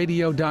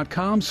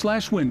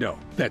klzradio.com/window.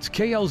 That's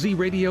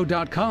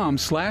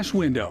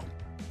klzradio.com/window.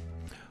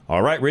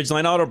 All right,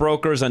 Ridgeline Auto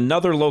Brokers,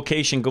 another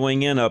location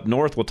going in up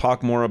north. We'll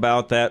talk more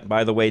about that,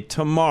 by the way,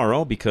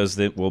 tomorrow, because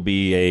it will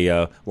be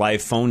a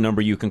live phone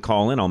number you can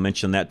call in. I'll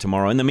mention that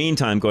tomorrow. In the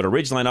meantime, go to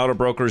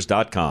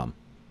ridgelineautobrokers.com.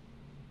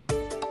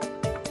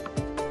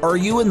 Are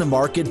you in the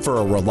market for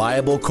a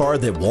reliable car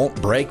that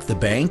won't break the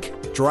bank?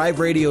 Drive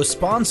Radio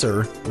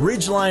sponsor,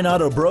 Ridgeline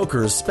Auto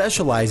Brokers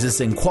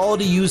specializes in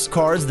quality used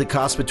cars that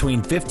cost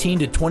between $15,000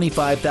 to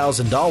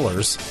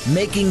 $25,000,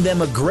 making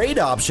them a great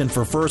option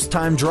for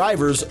first-time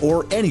drivers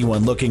or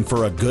anyone looking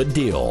for a good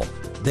deal.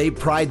 They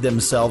pride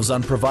themselves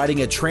on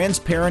providing a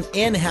transparent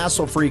and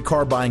hassle-free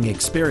car buying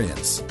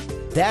experience.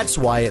 That's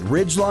why at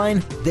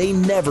Ridgeline, they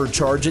never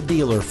charge a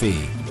dealer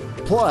fee.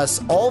 Plus,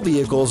 all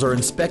vehicles are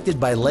inspected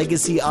by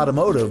Legacy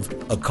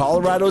Automotive, a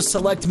Colorado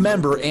Select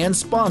member and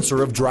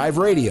sponsor of Drive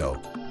Radio.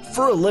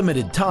 For a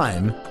limited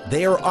time,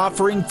 they are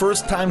offering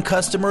first-time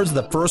customers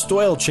the first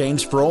oil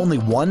change for only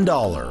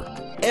 $1.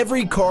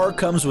 Every car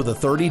comes with a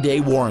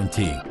 30-day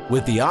warranty,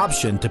 with the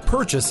option to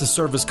purchase a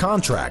service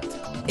contract.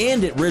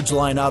 And at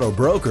Ridgeline Auto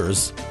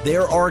Brokers,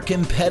 there are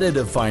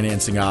competitive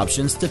financing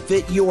options to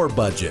fit your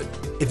budget.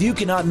 If you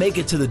cannot make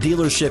it to the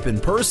dealership in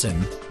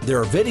person,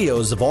 there are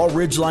videos of all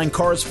Ridgeline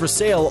cars for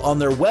sale on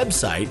their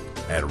website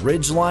at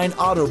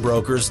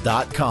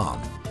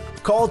ridgelineautobrokers.com.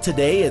 Call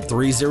today at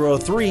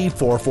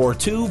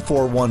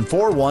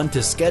 303-442-4141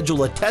 to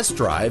schedule a test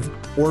drive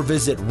or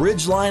visit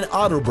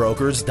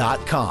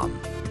ridgelineautobrokers.com.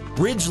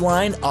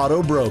 Ridgeline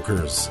Auto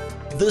Brokers,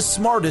 the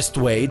smartest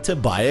way to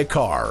buy a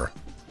car.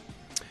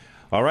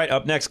 All right,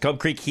 up next, Cub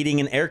Creek Heating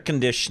and Air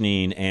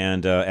Conditioning.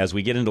 And as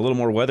we get into a little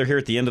more weather here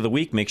at the end of the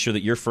week, make sure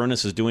that your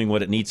furnace is doing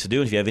what it needs to do.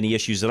 And if you have any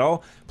issues at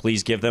all,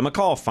 please give them a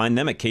call. Find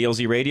them at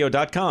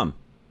klzradio.com.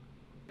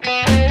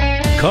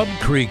 Cub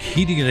Creek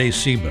Heating and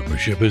AC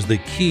membership is the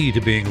key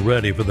to being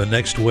ready for the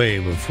next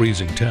wave of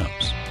freezing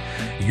temps.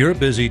 You're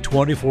busy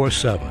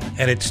 24/7,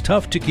 and it's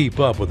tough to keep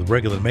up with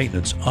regular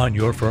maintenance on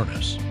your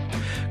furnace.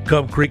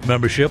 Cub Creek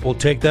membership will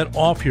take that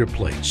off your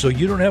plate so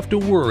you don't have to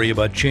worry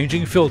about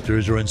changing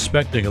filters or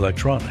inspecting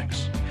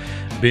electronics.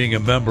 Being a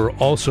member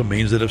also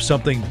means that if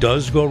something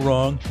does go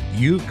wrong,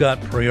 you've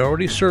got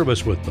priority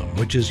service with them,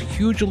 which is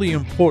hugely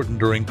important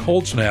during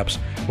cold snaps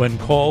when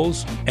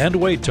calls and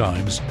wait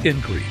times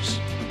increase.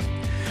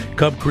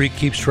 Cub Creek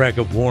keeps track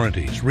of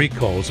warranties,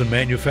 recalls, and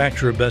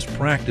manufacturer best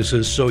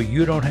practices so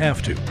you don't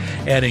have to,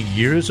 adding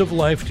years of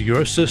life to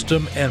your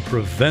system and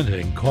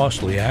preventing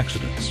costly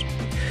accidents.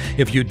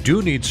 If you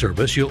do need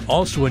service, you'll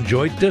also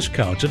enjoy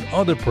discounts and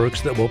other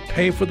perks that will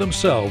pay for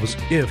themselves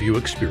if you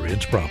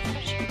experience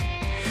problems.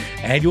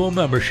 Annual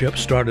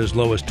memberships start as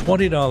low as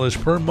 $20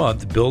 per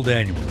month billed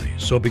annually,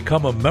 so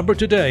become a member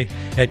today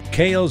at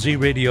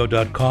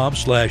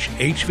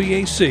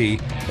klzradio.com/HVAC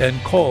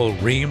and call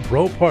Rheem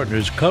Pro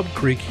Partners Cub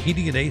Creek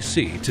Heating and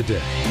AC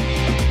today.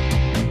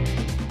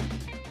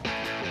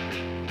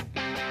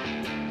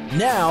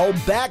 Now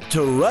back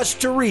to Rush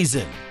to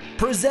Reason,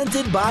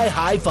 presented by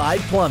High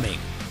Five Plumbing,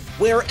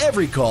 where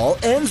every call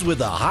ends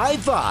with a high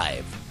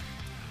five.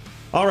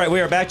 All right,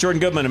 we are back. Jordan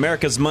Goodman,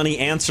 America's Money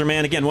Answer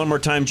Man. Again, one more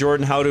time,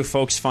 Jordan, how do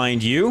folks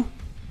find you?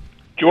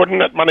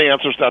 Jordan at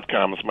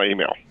moneyanswers.com is my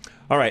email.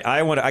 All right,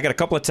 I got a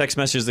couple of text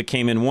messages that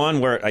came in. One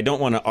where I don't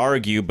want to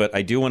argue, but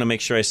I do want to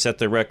make sure I set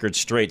the record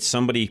straight.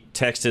 Somebody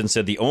texted and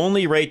said the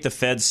only rate the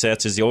Fed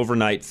sets is the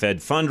overnight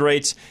Fed fund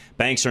rates.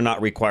 Banks are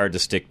not required to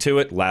stick to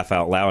it. Laugh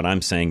out loud,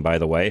 I'm saying, by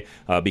the way,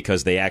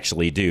 because they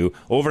actually do.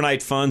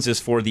 Overnight funds is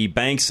for the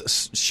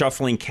banks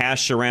shuffling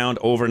cash around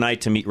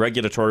overnight to meet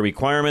regulatory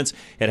requirements.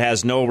 It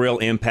has no real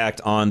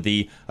impact on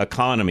the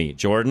economy.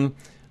 Jordan,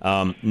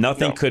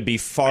 nothing could be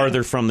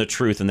farther from the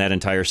truth in that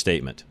entire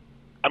statement.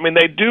 I mean,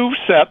 they do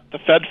set the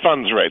Fed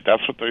funds rate.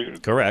 That's what the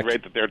correct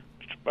rate that they're.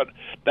 But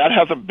that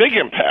has a big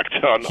impact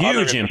on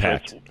huge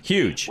impact.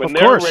 Huge. When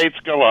their rates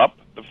go up,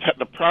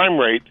 the prime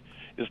rate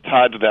is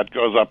tied to that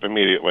goes up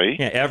immediately.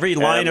 Yeah, every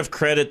line of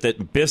credit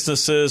that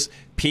businesses,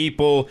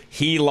 people,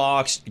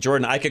 HELOCs,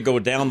 Jordan, I could go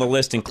down the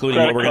list,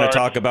 including what we're going to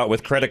talk about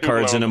with credit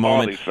cards in a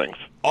moment. All these things.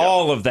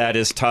 All of that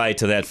is tied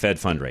to that Fed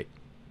fund rate.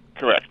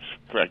 Correct.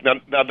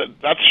 Now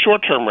that's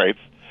short-term rates,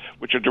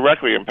 which are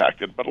directly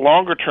impacted, but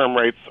longer-term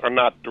rates are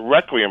not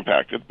directly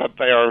impacted, but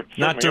they are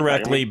not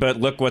directly. But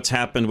look what's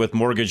happened with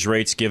mortgage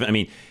rates. Given, I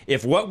mean,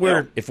 if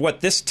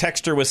what this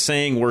texter was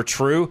saying were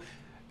true,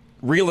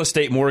 real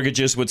estate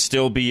mortgages would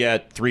still be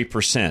at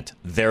 3%.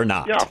 They're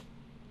not. Yeah,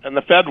 and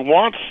the Fed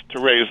wants to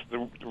raise.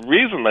 The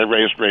reason they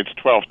raised rates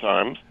 12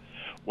 times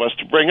was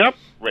to bring up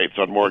rates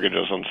on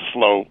mortgages and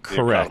slow the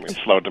economy and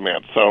slow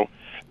demand. So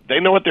they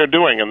know what they're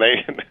doing, and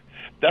they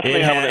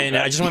definitely have an impact. And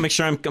I just want to make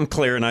sure I'm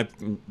clear, and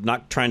I'm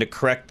not trying to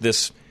correct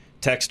this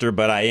texter,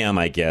 but I am,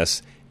 I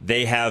guess.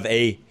 They have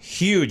a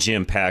huge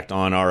impact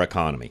on our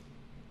economy.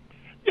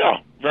 Yeah,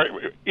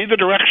 either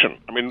direction.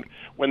 I mean,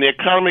 when the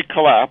economy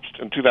collapsed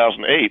in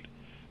 2008,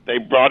 they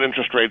brought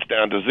interest rates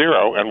down to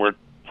zero and were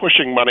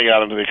pushing money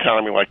out into the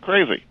economy like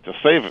crazy to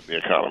save the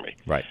economy.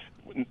 Right.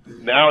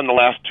 Now, in the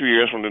last 2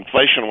 years, when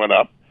inflation went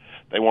up,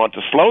 they want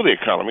to slow the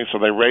economy, so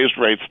they raised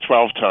rates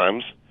 12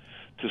 times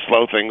to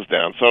slow things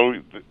down. So,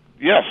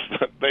 yes,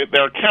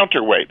 they're a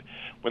counterweight.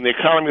 When the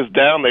economy is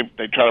down,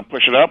 they try to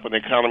push it up. When the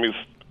economy is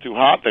too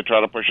hot, they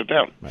try to push it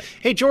down. Right.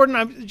 Hey, Jordan,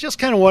 I'm just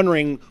kind of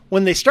wondering,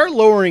 when they start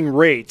lowering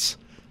rates,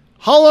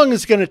 how long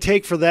is it going to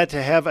take for that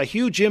to have a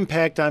huge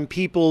impact on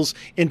people's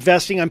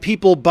investing, on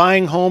people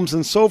buying homes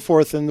and so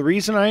forth? And the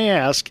reason I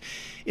ask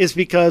is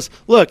because,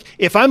 look,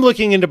 if I'm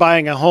looking into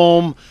buying a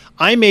home,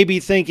 I may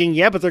be thinking,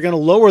 yeah, but they're going to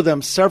lower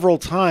them several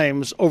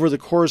times over the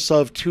course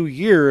of 2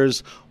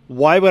 years.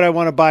 Why would I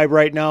want to buy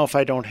right now if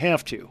I don't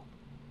have to?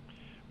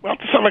 Well,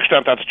 to some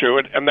extent that's true,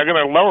 and they're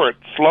going to lower it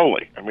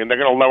slowly. I mean, they're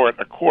going to lower it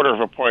a quarter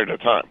of a point at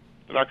a time.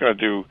 They're not going to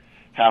do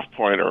half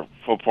point or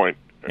full point.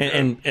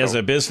 And as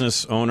a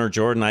business owner,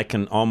 Jordan, I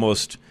can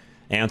almost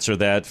answer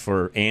that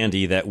for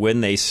Andy, that when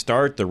they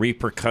start, the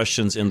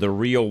repercussions in the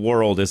real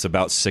world is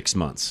about 6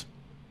 months.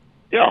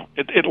 Yeah,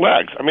 it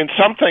lags. I mean,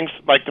 some things,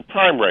 like the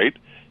prime rate,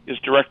 is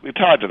directly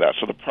tied to that.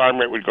 So the prime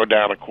rate would go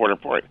down a quarter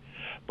point.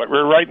 But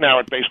we're right now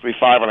at basically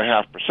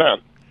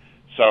 5.5%.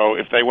 So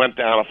if they went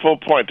down a full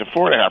point to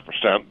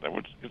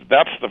 4.5%,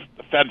 that's the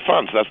Fed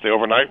funds. That's the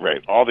overnight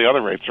rate. All the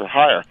other rates are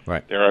higher.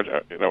 Right. There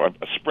are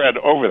a spread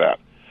over that.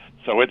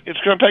 So it's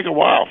going to take a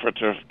while for it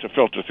to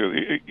filter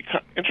through.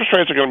 Interest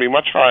rates are going to be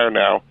much higher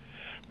now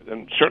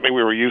than certainly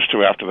we were used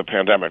to after the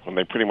pandemic, when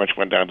they pretty much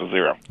went down to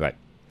zero. Right.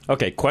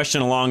 Okay,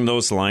 question along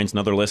those lines.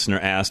 Another listener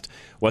asked,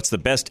 what's the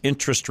best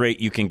interest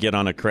rate you can get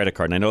on a credit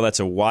card? And I know that's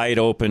a wide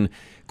open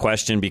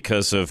question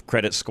because of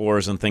credit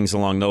scores and things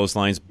along those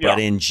lines, but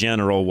in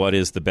general, what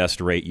is the best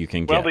rate you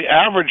can get? Well, the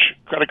average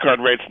credit card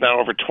rate's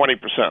now over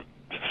 20%.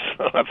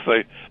 So that's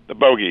the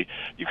bogey.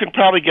 You can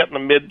probably get in the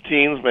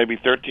mid-teens, maybe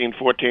 13,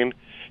 14.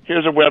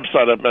 Here's a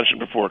website I've mentioned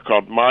before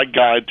called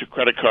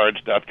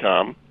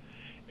myguidetocreditcards.com,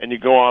 and you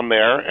go on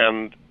there,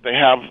 and they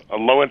have a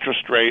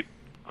low-interest rate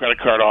credit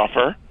card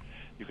offer.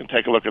 You can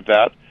take a look at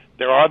that.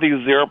 There are these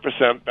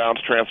 0% bounce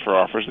transfer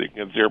offers that you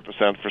can get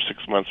 0% for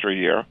 6 months or a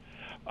year.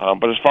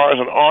 But as far as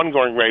an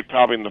ongoing rate,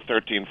 probably in the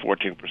 13,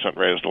 14%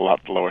 rate is the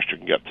lowest you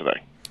can get today.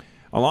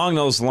 Along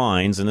those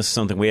lines, and this is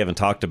something we haven't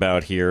talked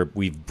about here,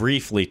 we've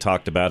briefly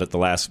talked about it the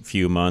last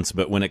few months,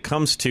 but when it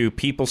comes to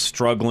people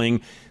struggling,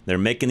 they're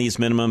making these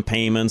minimum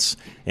payments,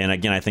 and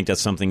again, I think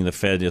that's something the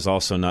Fed is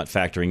also not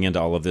factoring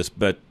into all of this,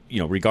 but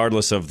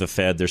regardless of the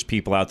Fed, there's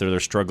people out there that are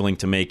struggling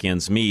to make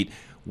ends meet.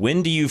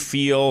 When do you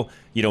feel,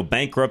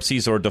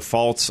 bankruptcies or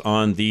defaults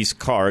on these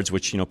cards,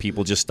 which,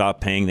 people just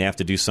stop paying, they have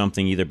to do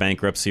something, either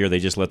bankruptcy or they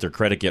just let their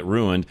credit get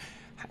ruined.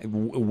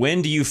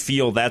 When do you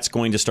feel that's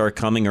going to start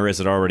coming, or is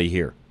it already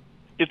here?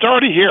 It's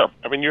already here.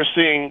 I mean, you're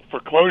seeing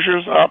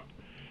foreclosures up.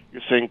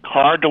 You're seeing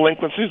car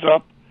delinquencies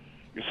up.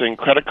 You're seeing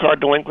credit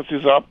card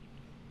delinquencies up.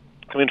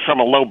 I mean,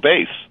 from a low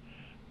base.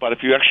 But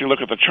if you actually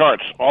look at the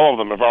charts, all of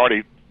them have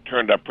already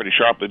turned up pretty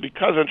sharply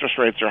because interest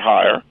rates are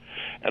higher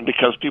and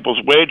because people's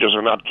wages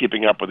are not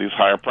keeping up with these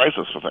higher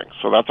prices for things.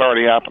 So that's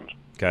already happened.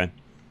 Okay.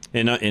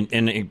 And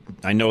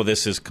I know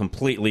this is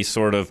completely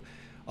sort of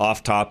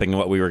off topic and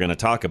what we were going to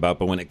talk about,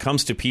 but when it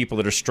comes to people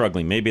that are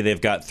struggling, maybe they've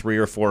got 3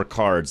 or 4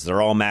 cards,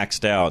 they're all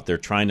maxed out, they're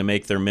trying to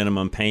make their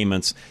minimum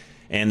payments,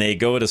 and they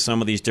go to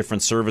some of these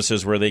different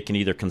services where they can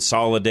either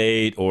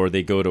consolidate or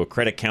they go to a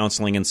credit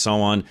counseling and so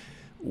on.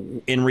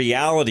 In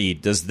reality,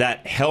 does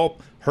that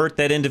help hurt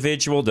that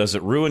individual? Does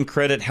it ruin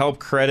credit, help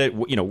credit?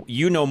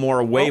 You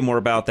know way more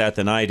about that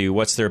than I do.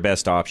 What's their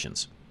best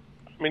options?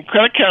 I mean,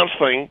 credit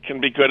counseling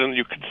can be good, and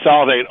you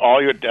consolidate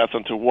all your debts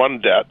into one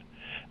debt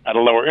at a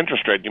lower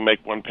interest rate. You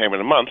make one payment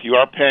a month. You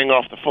are paying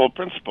off the full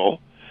principal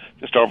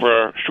just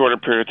over a shorter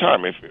period of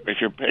time. If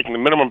you're making the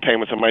minimum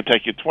payments, it might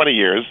take you 20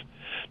 years.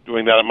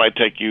 Doing that, it might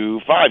take you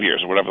 5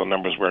 years, or whatever the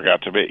numbers work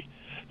out to be.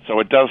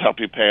 So it does help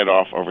you pay it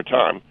off over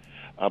time.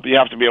 But you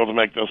have to be able to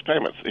make those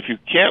payments. If you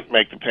can't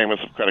make the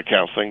payments of credit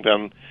counseling,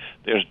 then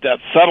there's debt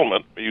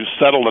settlement. You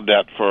settle the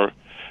debt for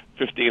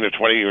 15 or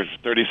 20 or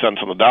 30 cents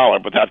on the dollar,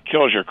 but that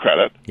kills your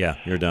credit. Yeah,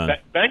 you're done.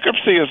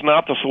 Bankruptcy is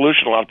not the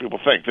solution a lot of people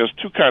think. There's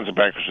two kinds of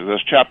bankruptcy.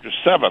 There's Chapter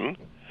 7,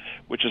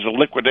 which is a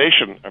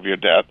liquidation of your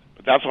debt,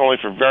 but that's only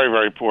for very,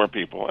 very poor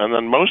people. And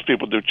then most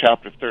people do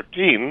Chapter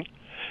 13,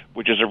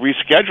 which is a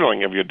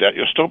rescheduling of your debt.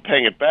 You're still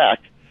paying it back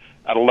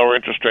at a lower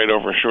interest rate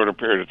over a shorter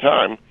period of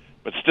time,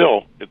 but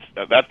still,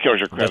 that kills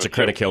your credit. That's a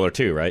credit killer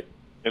too, right?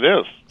 It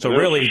is. So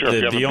really,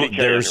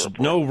 there's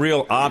no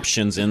real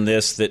options in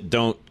this that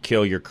don't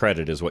kill your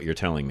credit, is what you're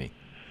telling me.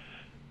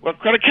 Well,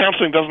 credit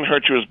counseling doesn't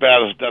hurt you as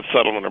bad as debt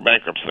settlement or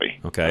bankruptcy.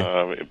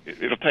 Okay.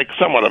 It'll take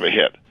somewhat of a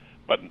hit,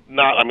 but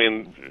not,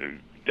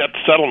 debt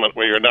settlement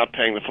where you're not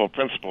paying the full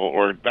principal,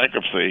 or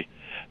bankruptcy,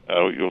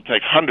 you'll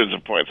take hundreds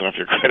of points off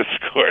your credit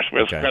scores,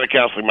 whereas credit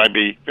counseling might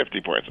be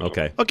 50 points.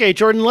 Okay,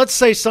 Jordan, let's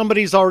say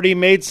somebody's already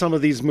made some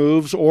of these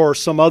moves or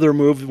some other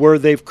move where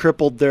they've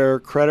crippled their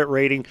credit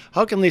rating.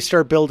 How can they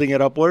start building it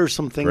up? What are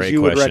some things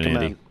you would recommend?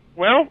 Andy.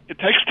 Well, it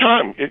takes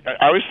time.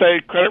 I always say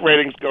credit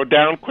ratings go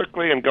down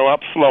quickly and go up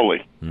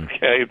slowly.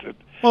 Okay.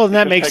 Well, and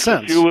that makes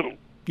sense.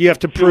 You have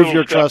to prove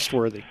you're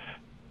trustworthy.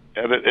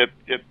 And it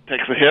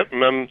takes a hit,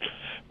 and then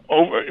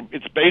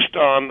it's based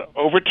on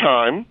over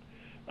time,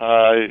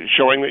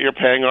 showing that you're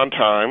paying on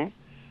time,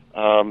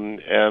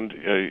 and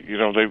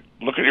they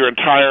look at your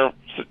entire.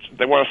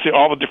 They want to see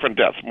all the different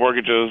debts: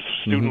 mortgages,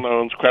 student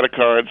loans, credit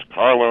cards,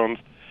 car loans.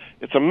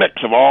 It's a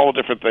mix of all the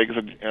different things,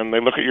 and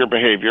they look at your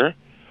behavior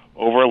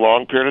over a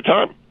long period of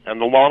time. And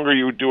the longer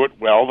you do it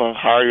well, the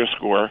higher your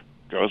score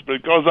goes. But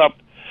it goes up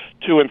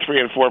 2 and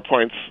 3 and 4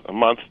 points a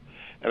month,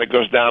 and it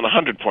goes down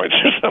 100 points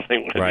or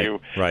something when you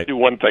do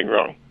one thing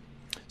wrong.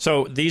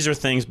 So these are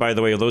things, by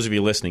the way, those of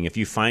you listening, if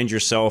you find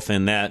yourself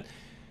in that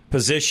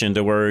position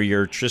to where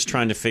you're just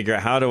trying to figure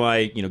out how do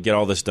I, get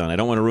all this done. I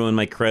don't want to ruin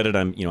my credit.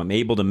 I'm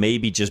able to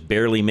maybe just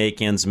barely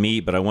make ends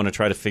meet, but I want to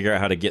try to figure out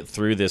how to get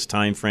through this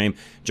time frame.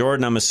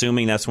 Jordan, I'm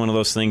assuming that's one of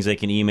those things they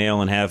can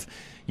email and have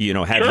you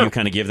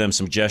kind of give them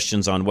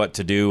suggestions on what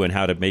to do and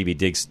how to maybe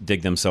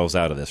dig themselves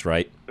out of this,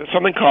 right? There's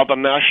something called the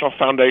National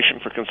Foundation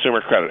for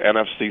Consumer Credit,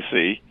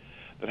 NFCC,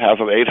 that has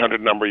an 800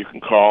 number you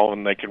can call,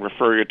 and they can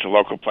refer you to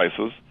local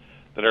places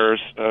that are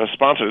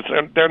sponsored.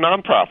 They're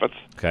nonprofits,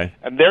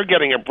 and they're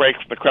getting a break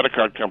from the credit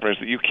card companies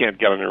that you can't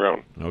get on your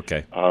own. Okay.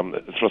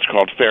 It's what's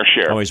called fair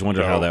share. I always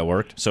wondered how that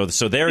worked. So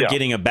they're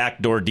getting a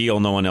backdoor deal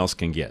no one else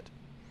can get.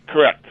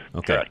 Correct.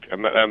 Okay. Correct.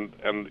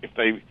 And if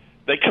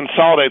they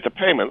consolidate the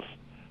payments,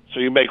 so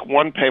you make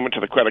one payment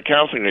to the credit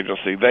counseling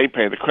agency, they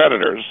pay the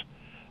creditors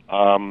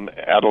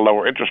at a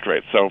lower interest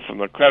rate. So from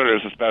the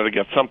creditors, it's better to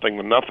get something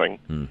than nothing.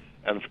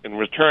 And in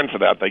return for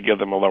that, they give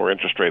them a lower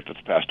interest rate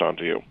that's passed on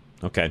to you.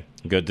 Okay,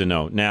 good to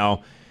know.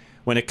 Now,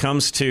 when it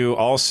comes to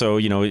also,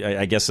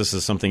 I guess this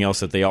is something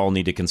else that they all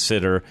need to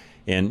consider.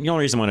 And the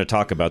only reason I want to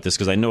talk about this,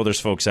 because I know there's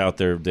folks out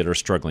there that are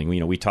struggling.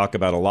 We talk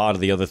about a lot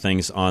of the other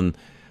things on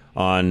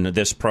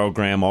this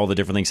program, all the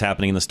different things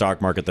happening in the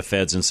stock market, the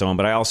feds, and so on.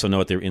 But I also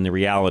know that in the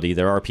reality,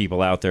 there are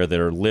people out there that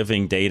are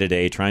living day to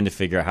day, trying to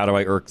figure out how do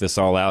I irk this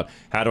all out?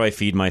 How do I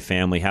feed my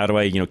family? How do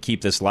I,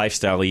 keep this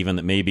lifestyle even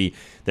that maybe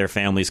their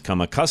families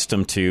come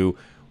accustomed to?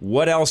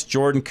 What else,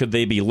 Jordan, could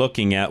they be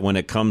looking at when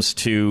it comes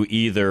to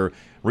either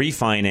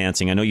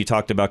refinancing? I know you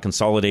talked about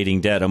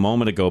consolidating debt a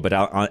moment ago, but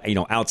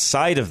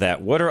outside of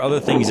that, what are other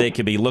things they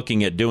could be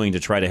looking at doing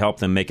to try to help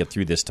them make it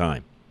through this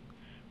time?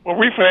 Well,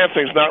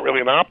 refinancing is not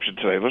really an option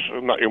today. This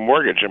is not your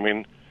mortgage.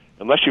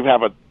 Unless you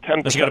have a 10%.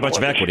 Unless you got a bunch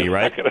of equity,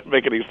 right? It's not going to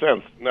make any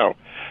sense. No.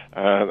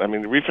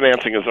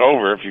 Refinancing is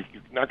over. If you're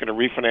not going to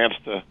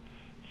refinance to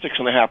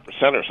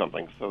 6.5% or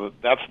something, so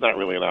that's not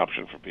really an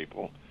option for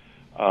people.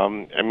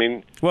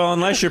 Well,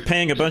 unless you're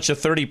paying a bunch of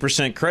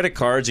 30% credit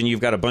cards and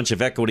you've got a bunch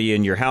of equity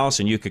in your house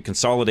and you could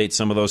consolidate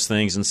some of those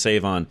things and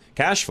save on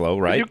cash flow,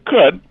 right? You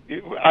could.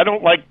 I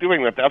don't like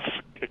doing that. That's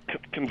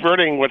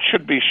converting what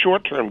should be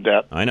short-term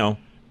debt. I know.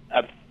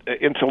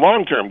 Into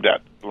long-term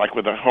debt, like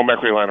with a home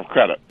equity line of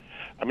credit.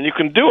 You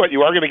can do it.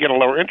 You are going to get a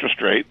lower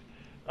interest rate,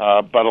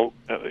 but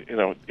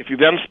if you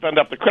then spend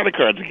up the credit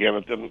cards again,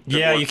 it doesn't.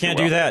 Yeah, you can't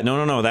do that. No.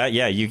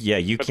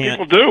 You but can't.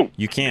 People do.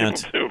 You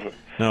can't. People do.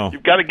 No.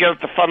 You've got to get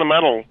at the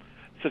fundamental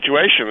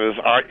situation: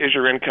 is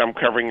your income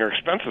covering your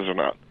expenses or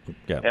not?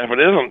 Yeah. And if it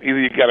isn't, either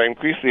you've got to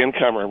increase the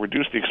income or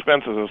reduce the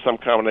expenses, or some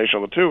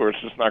combination of the two, or it's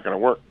just not going to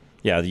work.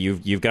 Yeah,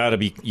 you've got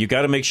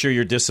to make sure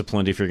you're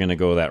disciplined if you're going to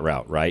go that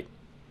route, right?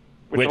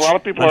 Which a lot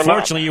of people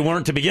unfortunately, are not. You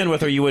weren't to begin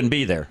with, or you wouldn't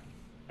be there.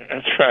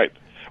 That's right.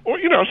 Or,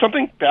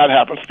 something bad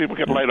happens, people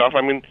get laid off.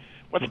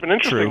 What's been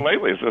interesting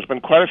lately is there's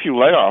been quite a few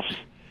layoffs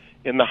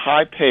in the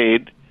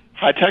high-paid,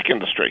 high-tech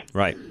industry.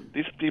 Right.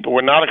 These people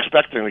were not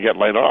expecting to get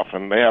laid off,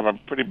 and they have a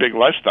pretty big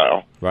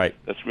lifestyle. Right.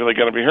 That's really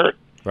going to be hurt.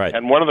 Right.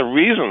 And one of the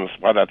reasons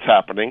why that's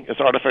happening is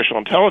artificial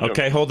intelligence.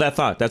 Okay, hold that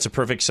thought. That's a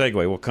perfect segue.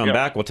 We'll come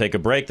back. We'll take a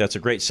break. That's a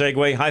great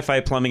segue. High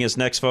Five Plumbing is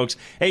next, folks.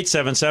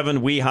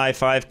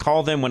 877-WE-HIGH-FIVE.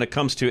 Call them when it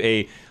comes to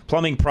a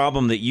plumbing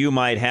problem that you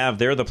might have.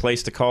 They're the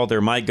place to call.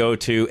 They're my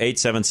go-to.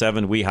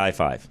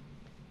 877-WE-HIGH-FIVE.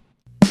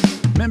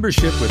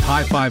 Membership with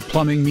High Five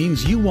Plumbing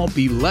means you won't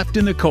be left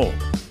in the cold.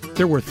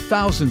 There were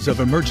thousands of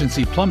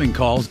emergency plumbing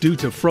calls due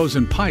to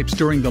frozen pipes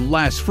during the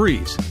last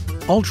freeze.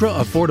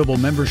 Ultra-affordable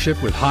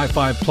membership with High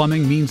Five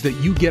Plumbing means that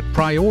you get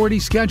priority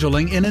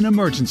scheduling in an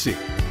emergency.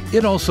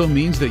 It also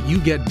means that you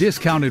get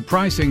discounted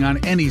pricing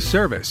on any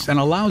service and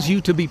allows you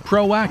to be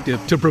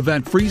proactive to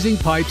prevent freezing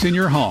pipes in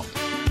your home.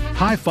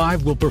 High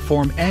Five will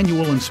perform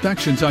annual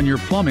inspections on your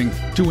plumbing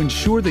to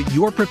ensure that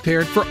you're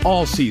prepared for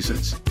all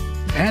seasons.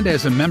 And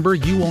as a member,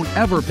 you won't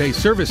ever pay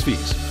service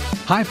fees.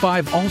 High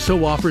Five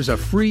also offers a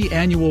free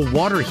annual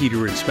water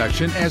heater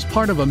inspection as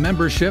part of a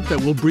membership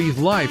that will breathe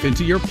life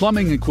into your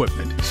plumbing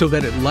equipment so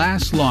that it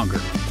lasts longer.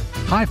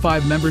 High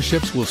Five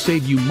memberships will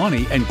save you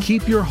money and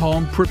keep your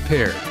home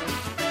prepared.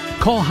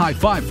 Call High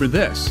Five for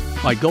this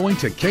by going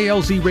to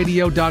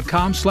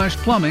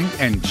klzradio.com/plumbing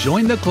and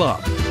join the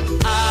club.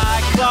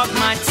 I clogged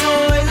my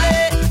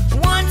toilet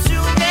one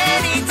too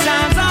many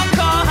times. I'll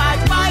call High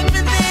Five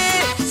for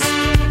this.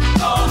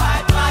 Call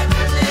High Five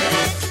for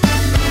this.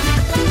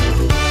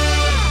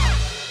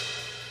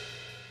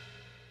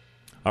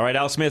 All right,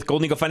 Al Smith,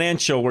 Golden Eagle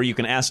Financial, where you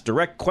can ask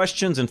direct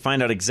questions and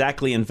find out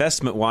exactly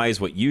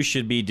investment-wise what you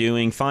should be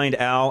doing. Find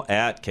Al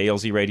at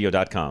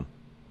klzradio.com.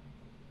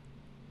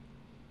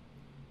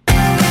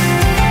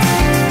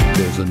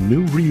 There's a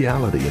new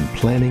reality in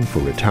planning for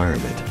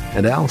retirement,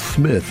 and Al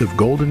Smith of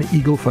Golden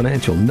Eagle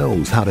Financial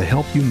knows how to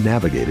help you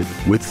navigate it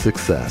with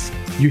success.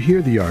 You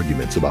hear the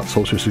arguments about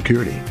Social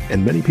Security,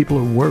 and many people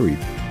are worried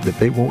that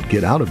they won't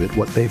get out of it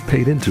what they've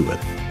paid into it.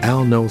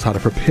 Al knows how to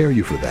prepare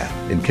you for that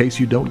in case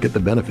you don't get the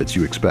benefits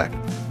you expect.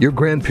 Your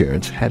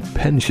grandparents had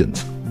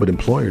pensions, but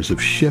employers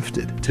have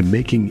shifted to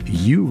making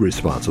you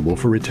responsible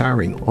for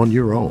retiring on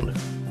your own.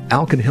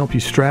 Al can help you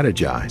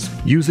strategize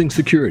using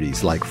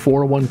securities like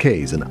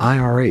 401ks and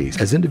IRAs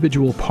as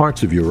individual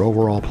parts of your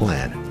overall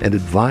plan and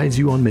advise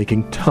you on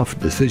making tough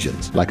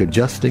decisions like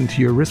adjusting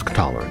to your risk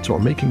tolerance or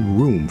making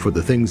room for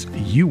the things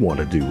you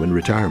want to do in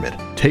retirement.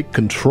 Take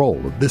control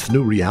of this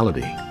new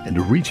reality and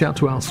reach out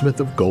to Al Smith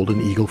of Golden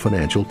Eagle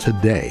Financial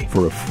today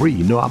for a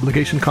free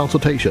no-obligation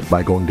consultation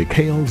by going to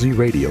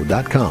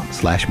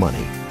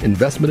klzradio.com/money.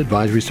 Investment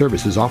advisory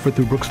services offered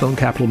through Brookstone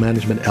Capital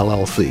Management,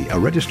 LLC, a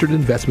registered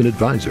investment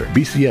advisor.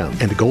 BCM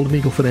and Golden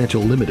Eagle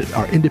Financial Limited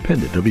are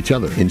independent of each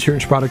other.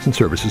 Insurance products and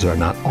services are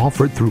not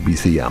offered through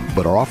BCM,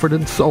 but are offered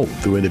and sold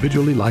through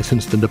individually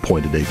licensed and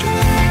appointed agents.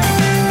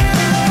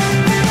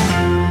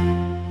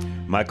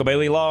 Michael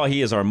Bailey Law,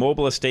 he is our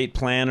mobile estate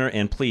planner,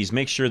 and please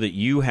make sure that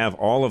you have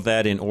all of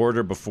that in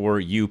order before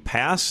you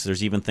pass.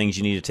 There's even things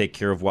you need to take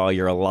care of while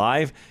you're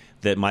alive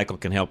that Michael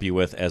can help you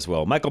with as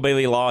well. Michael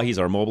Bailey Law, he's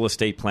our mobile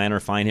estate planner.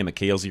 Find him at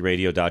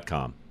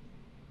klzradio.com.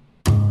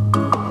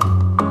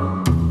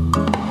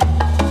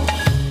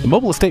 The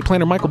mobile estate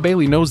planner Michael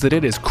Bailey knows that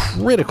it is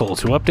critical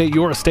to update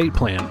your estate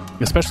plan,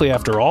 especially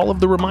after all of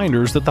the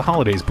reminders that the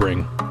holidays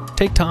bring.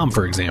 Take Tom,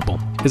 for example.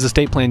 His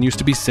estate plan used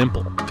to be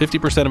simple.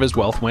 50% of his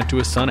wealth went to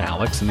his son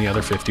Alex, and the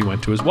other 50%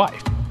 went to his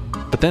wife.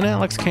 But then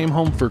Alex came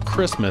home for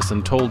Christmas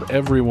and told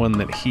everyone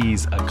that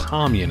he's a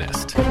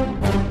communist.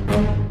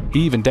 He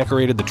even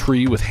decorated the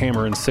tree with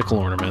hammer and sickle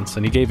ornaments,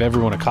 and he gave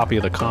everyone a copy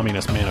of the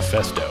Communist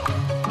Manifesto.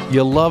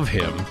 You love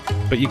him,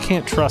 but you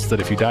can't trust that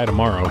if you die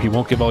tomorrow, he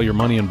won't give all your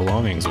money and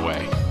belongings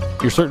away.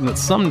 You're certain that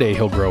someday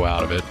he'll grow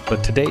out of it,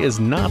 but today is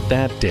not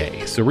that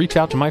day. So reach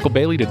out to Michael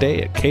Bailey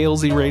today at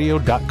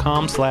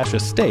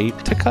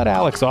klzradio.com/estate to cut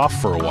Alex off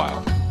for a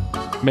while.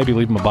 Maybe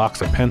leave him a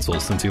box of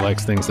pencils since he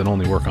likes things that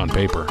only work on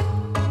paper.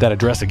 That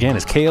address again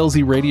is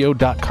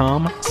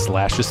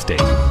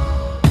klzradio.com/estate.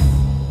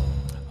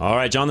 All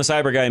right, John the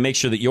Cyber Guy, make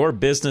sure that your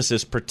business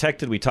is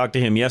protected. We talked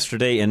to him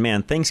yesterday, and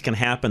man, things can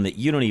happen that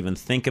you don't even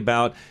think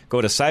about.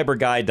 Go to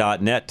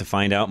cyberguy.net to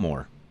find out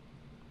more.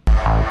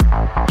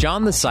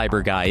 John the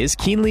Cyber Guy is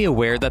keenly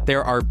aware that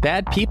there are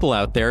bad people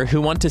out there who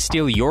want to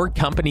steal your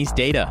company's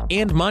data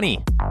and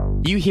money.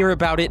 You hear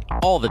about it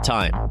all the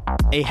time.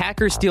 A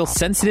hacker steals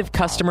sensitive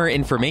customer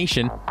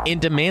information and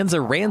demands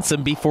a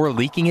ransom before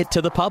leaking it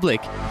to the public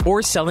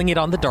or selling it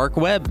on the dark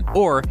web.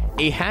 Or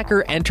a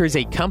hacker enters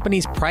a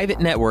company's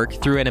private network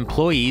through an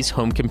employee's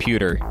home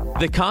computer.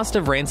 The cost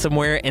of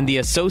ransomware and the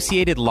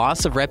associated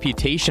loss of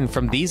reputation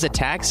from these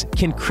attacks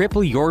can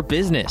cripple your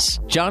business.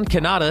 John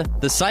Kanata,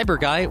 the Cyber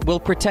Guy, will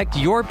protect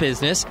your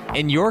business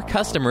and your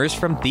customers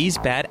from these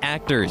bad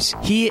actors.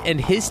 He and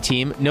his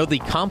team know the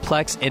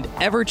complex and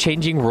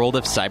ever-changing world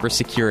of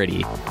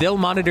cybersecurity. They'll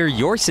monitor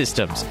your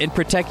systems and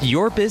protect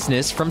your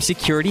business from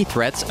security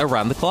threats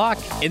around the clock.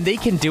 And they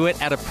can do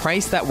it at a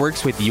price that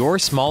works with your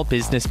small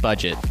business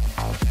budget.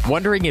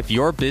 Wondering if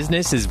your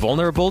business is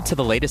vulnerable to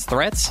the latest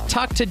threats?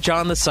 Talk to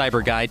John the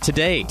Cyber Guy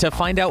today to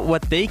find out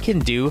what they can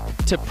do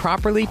to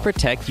properly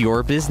protect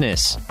your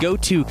business. Go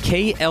to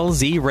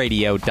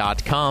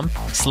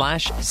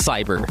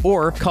klzradio.com/cyber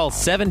or call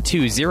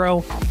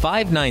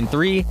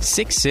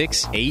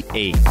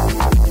 720-593-6688.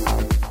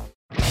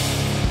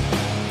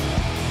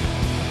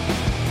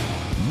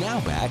 Now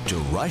back to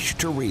Rush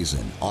to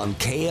Reason on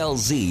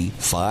KLZ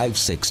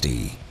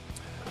 560.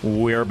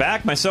 We're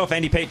back. Myself,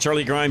 Andy Pate,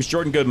 Charlie Grimes,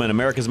 Jordan Goodman,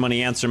 America's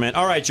Money Answer Man.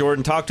 All right,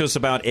 Jordan, talk to us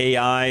about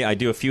AI. I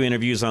do a few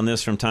interviews on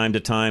this from time to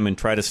time and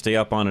try to stay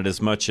up on it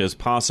as much as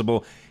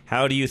possible.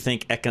 How do you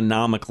think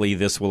economically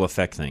this will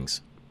affect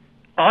things?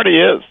 Already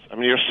is. I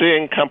mean, you're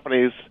seeing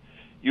companies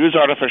use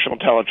artificial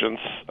intelligence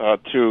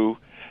to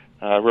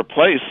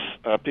replace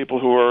people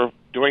who are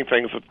doing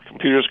things that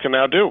computers can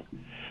now do.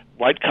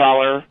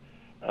 White-collar,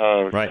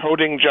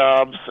 coding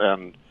jobs,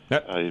 and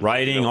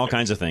writing, all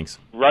kinds of things.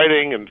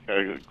 Writing and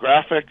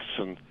graphics,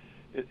 and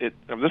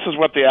and this is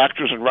what the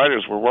actors and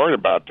writers were worried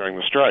about during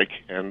the strike,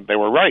 and they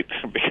were right,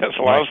 because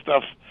a lot of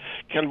stuff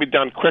can be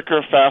done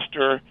quicker,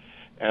 faster,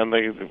 and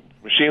the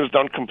machines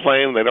don't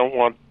complain, they don't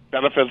want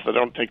benefits, they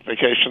don't take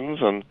vacations,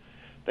 and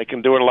they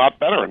can do it a lot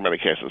better in many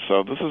cases.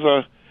 So this is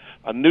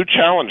a new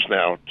challenge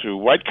now to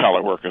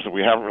white-collar workers that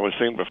we haven't really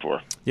seen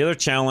before. The other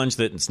challenge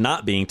that's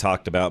not being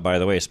talked about, by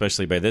the way,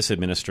 especially by this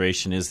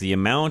administration, is the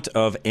amount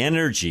of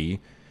energy,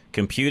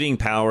 computing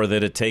power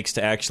that it takes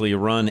to actually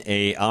run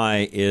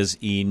AI is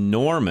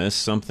enormous,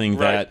 something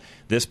that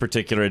this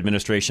particular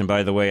administration,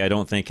 by the way, I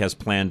don't think has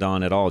planned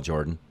on at all,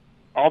 Jordan.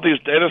 All these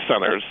data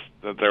centers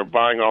that they're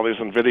buying, all these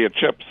NVIDIA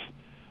chips,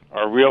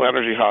 are real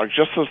energy hogs,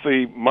 just as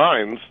the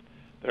mines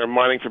they're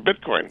mining for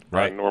Bitcoin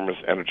are enormous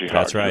energy hogs.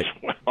 That's right.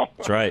 As well.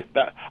 That's right.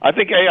 I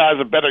think AI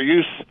is a better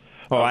use.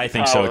 Oh, I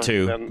think so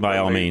too. By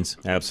all means,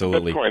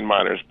 absolutely. Bitcoin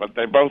miners, but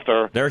they both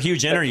are. They're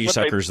huge energy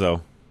suckers,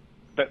 though.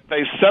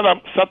 They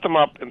set them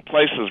up in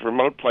places,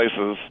 remote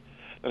places,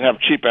 that have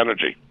cheap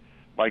energy,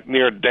 like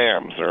near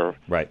dams or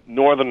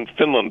northern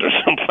Finland or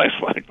someplace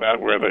like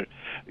that, where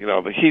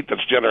the heat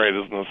that's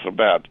generated isn't so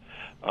bad.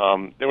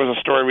 There was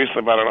a story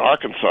recently about in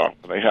Arkansas.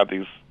 They had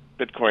these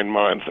Bitcoin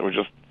mines that were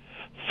just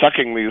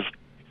sucking these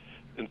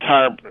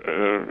entire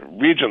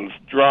regions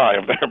dry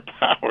of their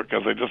power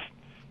because they just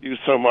use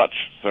so much.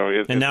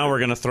 And now we're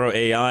going to throw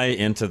AI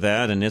into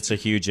that, and it's a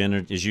huge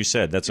energy, as you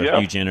said, that's a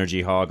huge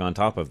energy hog on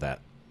top of that.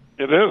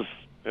 It is.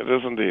 It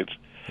is indeed.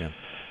 Yeah.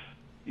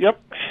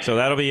 Yep. So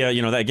that'll be,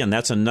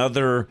 that's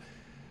another,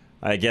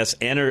 I guess,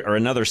 or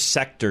another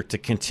sector to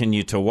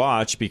continue to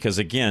watch because,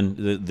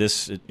 again,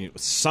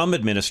 some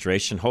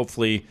administration,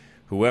 hopefully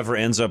whoever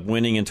ends up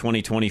winning in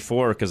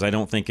 2024, because I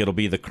don't think it'll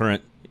be the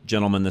current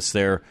gentleman that's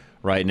there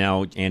right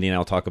now. Andy and I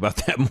will talk about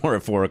that more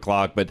at 4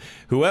 o'clock. But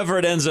whoever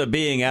it ends up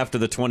being after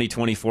the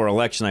 2024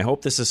 election, I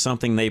hope this is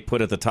something they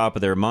put at the top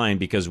of their mind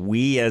because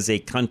we as a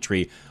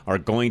country are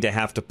going to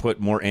have to put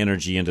more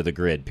energy into the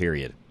grid,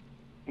 period.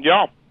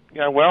 Yeah.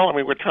 Yeah, well, I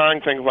mean, we're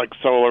trying things like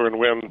solar and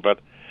wind, but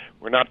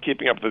we're not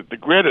keeping up. The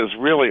grid is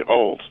really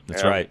old.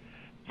 That's right.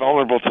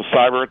 Vulnerable to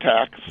cyber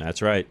attacks.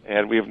 That's right.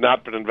 And we have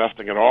not been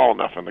investing at all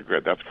enough in the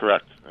grid. That's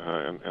correct.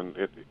 And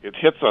it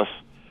hits us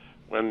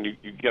when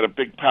you get a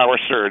big power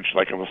surge,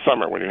 like in the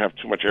summer, when you have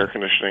too much air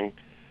conditioning.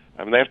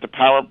 I mean, they have to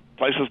power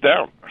places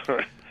down.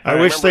 I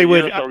wish they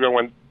would. Years ago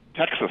when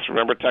Texas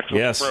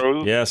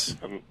froze? Yes.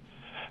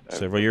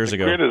 Several years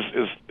ago. The grid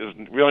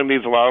is really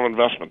needs a lot of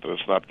investment that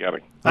it's not getting.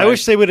 I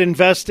wish they would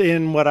invest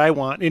in what I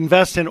want.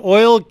 Invest in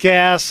oil,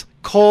 gas,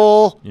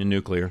 coal, and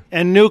nuclear,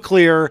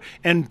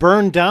 and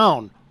burn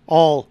down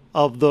all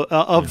of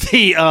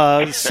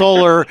the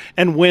solar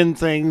and wind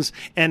things,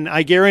 and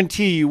I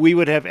guarantee you we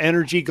would have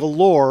energy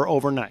galore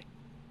overnight.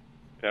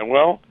 Yeah,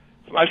 well,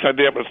 it's a nice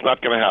idea, but it's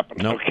not going to happen.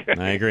 Nope, okay.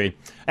 I agree.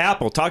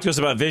 Apple, talk to us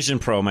about Vision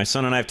Pro. My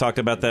son and I have talked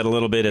about that a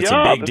little bit. It's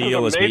a big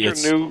deal. It's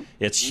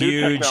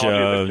huge.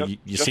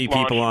 You see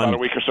people on about a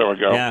week or so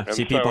ago. Yeah,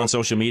 see people on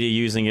social media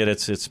using it.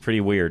 It's pretty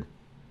weird.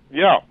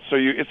 Yeah, so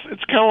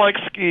it's kind of like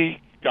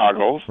ski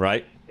goggles,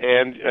 right?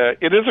 And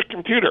it is a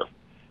computer.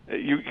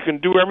 You can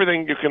do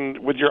everything you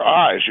can with your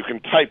eyes. You can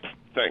type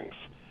things,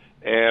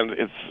 and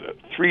it's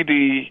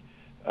 3D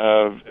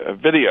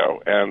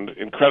video and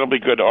incredibly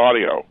good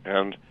audio.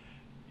 And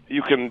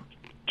you can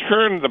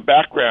turn the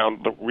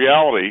background, the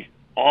reality,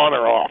 on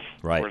or off,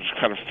 or just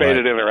kind of fade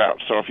it in or out.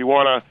 So if you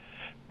want to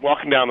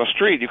walking down the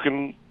street, you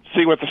can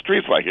see what the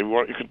street's like. If you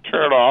want, you can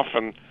turn it off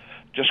and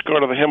just go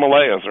to the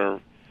Himalayas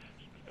or.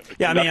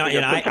 Yeah, I mean,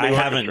 I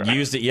haven't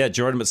used it yet,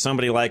 Jordan, but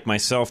somebody like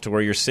myself to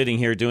where you're sitting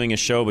here doing a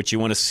show, but you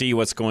want to see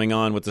what's going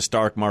on with the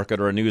stock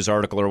market or a news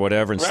article or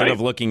whatever, instead of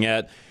looking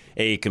at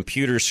a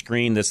computer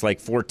screen that's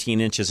like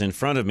 14 inches in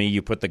front of me,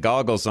 you put the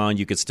goggles on,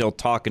 you could still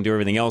talk and do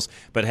everything else,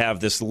 but have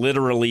this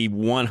literally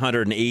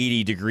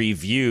 180-degree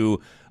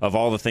view of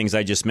all the things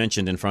I just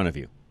mentioned in front of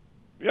you.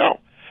 Yeah,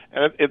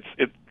 and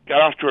it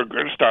got off to a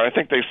good start. I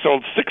think they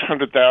sold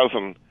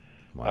 600,000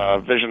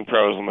 Vision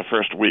Pros in the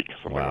first week,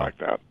 something like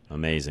that.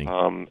 Amazing.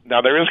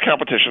 Now, there is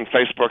competition.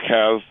 Facebook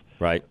has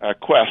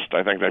Quest,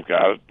 I think they've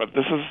got it, but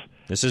this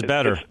is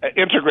better. It's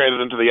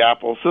integrated into the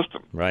Apple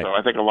system. Right. So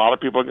I think a lot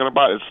of people are going to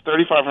buy it. It's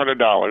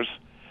 $3,500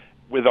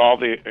 with all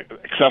the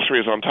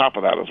accessories on top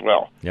of that as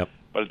well. Yep.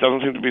 But it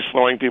doesn't seem to be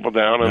slowing people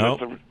down.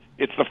 And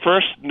it's the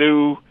first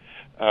new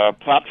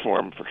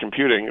platform for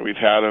computing we've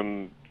had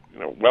in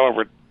well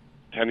over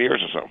 10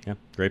 years or so. Yeah,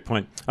 great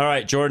point. All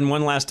right, Jordan,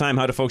 one last time,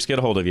 how do folks get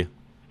a hold of you?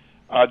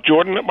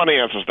 Jordan at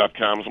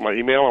moneyanswers.com is my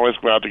email. I always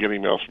go out to get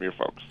emails from you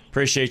folks.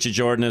 Appreciate you,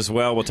 Jordan, as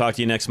well. We'll talk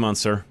to you next month,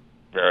 sir.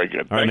 Very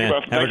good. All right, Thank you, man.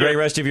 both. Have Thank a great you.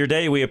 rest of your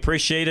day. We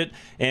appreciate it.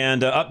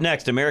 And up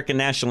next, American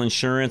National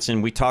Insurance.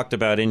 And we talked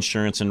about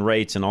insurance and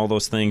rates and all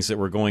those things that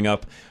were going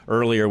up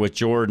earlier with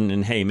Jordan.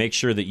 And, hey, make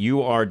sure that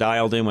you are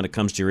dialed in when it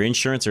comes to your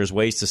insurance. There's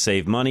ways to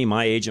save money.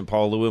 My agent,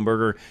 Paul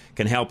Leuenberger,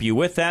 can help you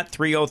with that.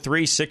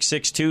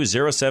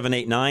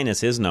 303-662-0789 is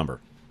his number.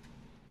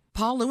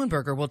 Paul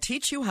Leuenberger will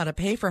teach you how to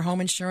pay for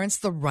home insurance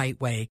the right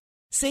way,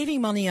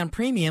 saving money on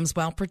premiums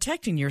while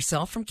protecting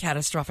yourself from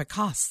catastrophic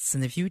costs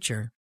in the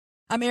future.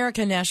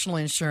 American National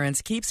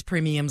Insurance keeps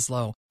premiums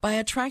low by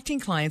attracting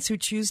clients who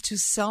choose to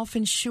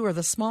self-insure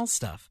the small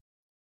stuff.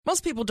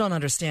 Most people don't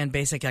understand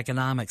basic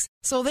economics,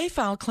 so they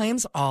file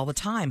claims all the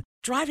time,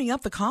 driving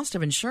up the cost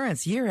of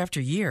insurance year after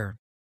year.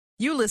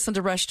 You listen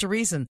to Rush to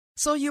Reason,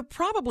 so you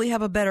probably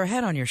have a better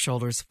head on your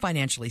shoulders,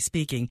 financially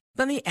speaking,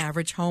 than the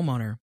average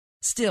homeowner.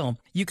 Still,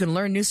 you can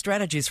learn new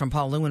strategies from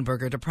Paul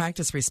Leuenberger to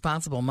practice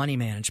responsible money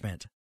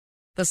management.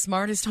 The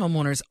smartest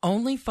homeowners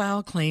only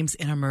file claims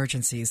in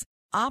emergencies,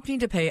 opting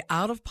to pay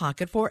out of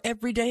pocket for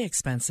everyday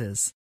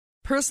expenses.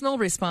 Personal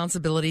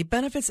responsibility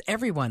benefits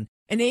everyone,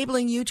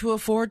 enabling you to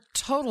afford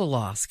total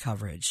loss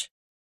coverage.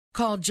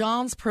 Call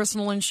John's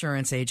personal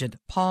insurance agent,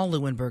 Paul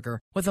Leuenberger,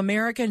 with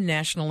American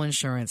National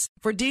Insurance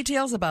for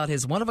details about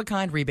his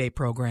one-of-a-kind rebate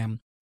program.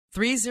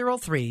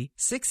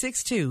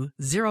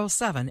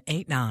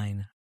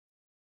 303-662-0789.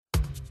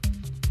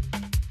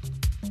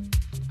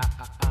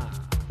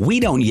 We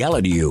don't yell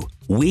at you.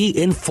 We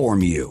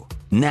inform you.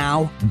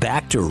 Now,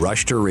 back to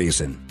Rush to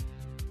Reason.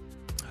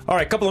 All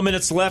right, a couple of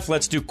minutes left.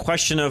 Let's do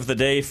question of the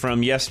day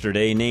from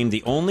yesterday. Name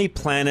the only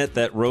planet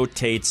that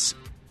rotates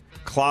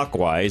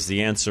clockwise.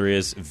 The answer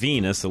is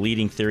Venus. The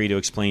leading theory to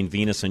explain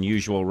Venus'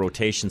 unusual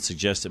rotation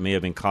suggests it may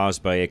have been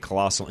caused by a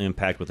colossal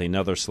impact with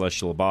another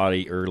celestial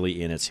body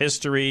early in its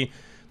history.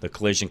 The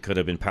collision could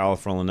have been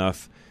powerful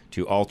enough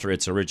to alter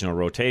its original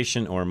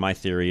rotation, or my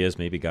theory is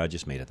maybe God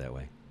just made it that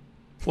way.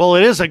 Well,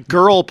 it is a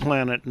girl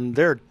planet, and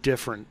they're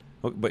different.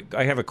 But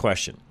I have a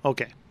question.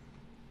 Okay.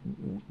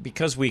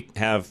 Because we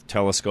have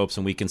telescopes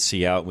and we can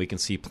see out, we can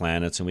see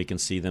planets and we can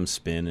see them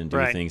spin and do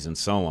Right. things and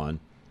so on,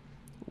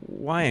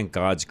 why in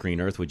God's green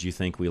earth would you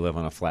think we live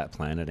on a flat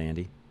planet,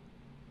 Andy?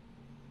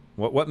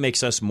 What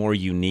makes us more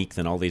unique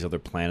than all these other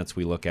planets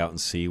we look out and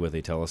see with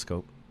a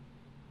telescope?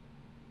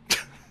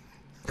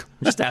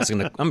 I'm just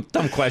asking a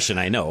dumb question,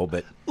 I know,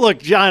 but... Look,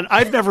 John,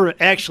 I've never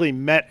actually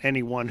met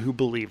anyone who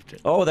believed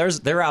it. Oh,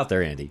 they're out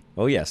there, Andy.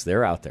 Oh, yes,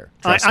 they're out there.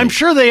 I'm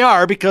sure they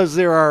are, because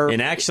there are...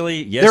 And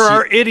actually, yes... There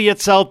are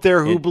idiots out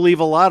there who believe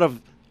a lot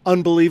of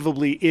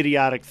unbelievably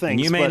idiotic things.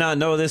 And you may not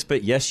know this,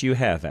 but yes, you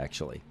have,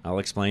 actually. I'll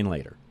explain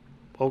later.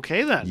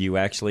 Okay, then. You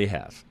actually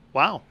have.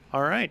 Wow.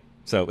 All right.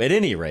 So, at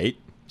any rate...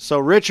 So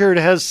Richard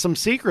has some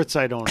secrets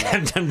I don't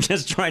know. I'm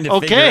just trying to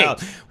figure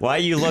out why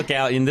you look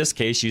out. In this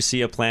case, you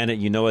see a planet,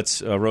 you know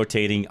it's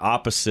rotating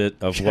opposite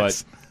of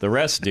what the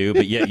rest do,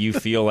 but yet you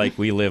feel like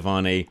we live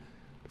on a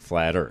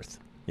flat Earth.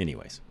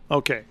 Anyways.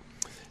 Okay.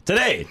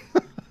 Today,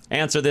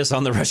 answer this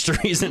on the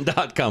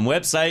RushToReason.com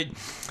website.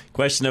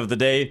 Question of the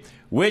day,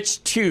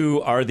 which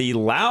two are the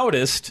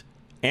loudest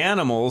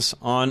animals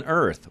on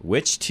Earth?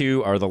 Which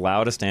two are the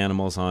loudest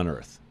animals on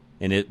Earth?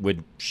 And it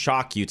would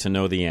shock you to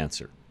know the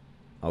answer.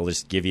 I'll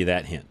just give you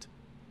that hint.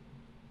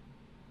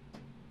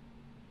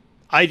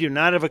 I do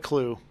not have a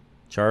clue.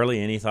 Charlie,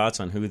 any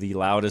thoughts on who the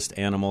loudest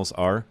animals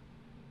are?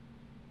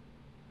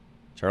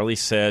 Charlie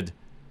said,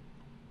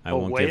 I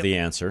won't give the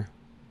answer.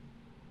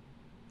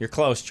 You're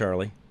close,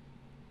 Charlie.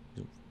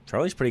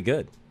 Charlie's pretty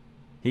good.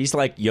 He's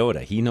like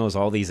Yoda. He knows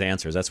all these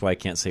answers. That's why I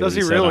can't say what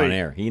he said on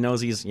air. He knows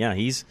he's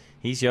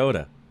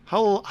Yoda.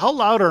 How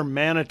loud are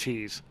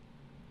manatees?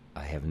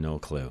 I have no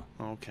clue.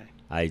 Okay.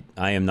 I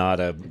am not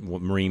a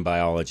marine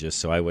biologist,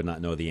 so I would not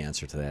know the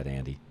answer to that,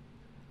 Andy.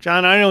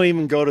 John, I don't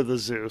even go to the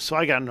zoo, so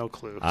I got no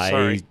clue.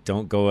 Sorry. I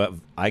don't go.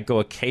 I go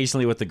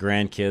occasionally with the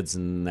grandkids,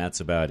 and that's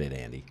about it,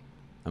 Andy.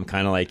 I'm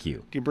kind of like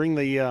you. Do you bring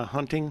the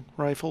hunting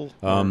rifle?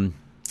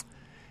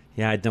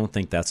 Yeah, I don't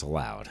think that's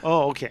allowed.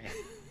 Oh, okay.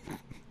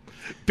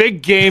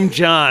 Big game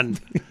John.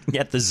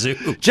 At the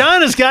zoo.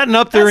 John has gotten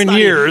up there in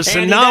years,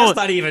 Andy, and now that's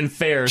not even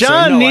fair.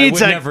 John so no,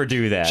 needs I would never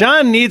do that.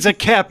 John needs a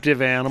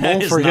captive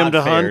animal for him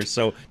to fair. hunt.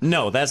 So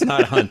no, that's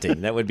not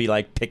hunting. That would be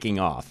like picking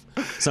off.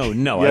 So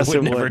no, Yes, I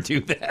would it never would. do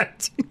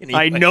that.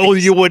 I know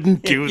you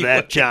wouldn't do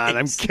that, John.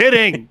 I'm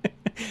kidding.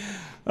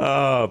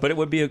 But it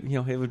would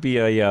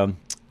be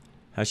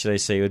how should I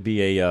say? It would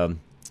be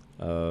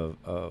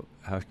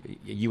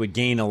you would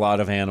gain a lot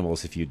of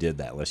animals if you did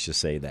that. Let's just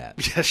say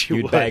that. Yes, you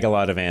You'd would. bag a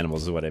lot of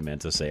animals is what I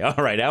meant to say.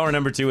 All right, hour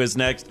number 2 is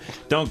next.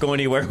 Don't go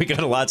anywhere. We got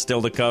a lot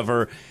still to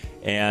cover.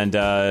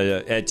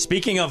 And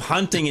speaking of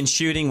hunting and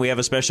shooting, we have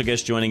a special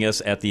guest joining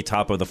us at the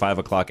top of the 5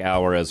 o'clock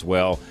hour as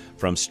well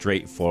from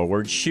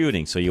Straightforward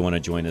Shooting. So you want to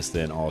join us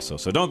then also.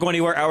 So don't go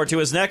anywhere. Hour 2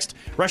 is next.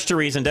 Rush to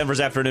Reason,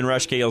 Denver's Afternoon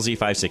Rush, KLZ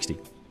 560.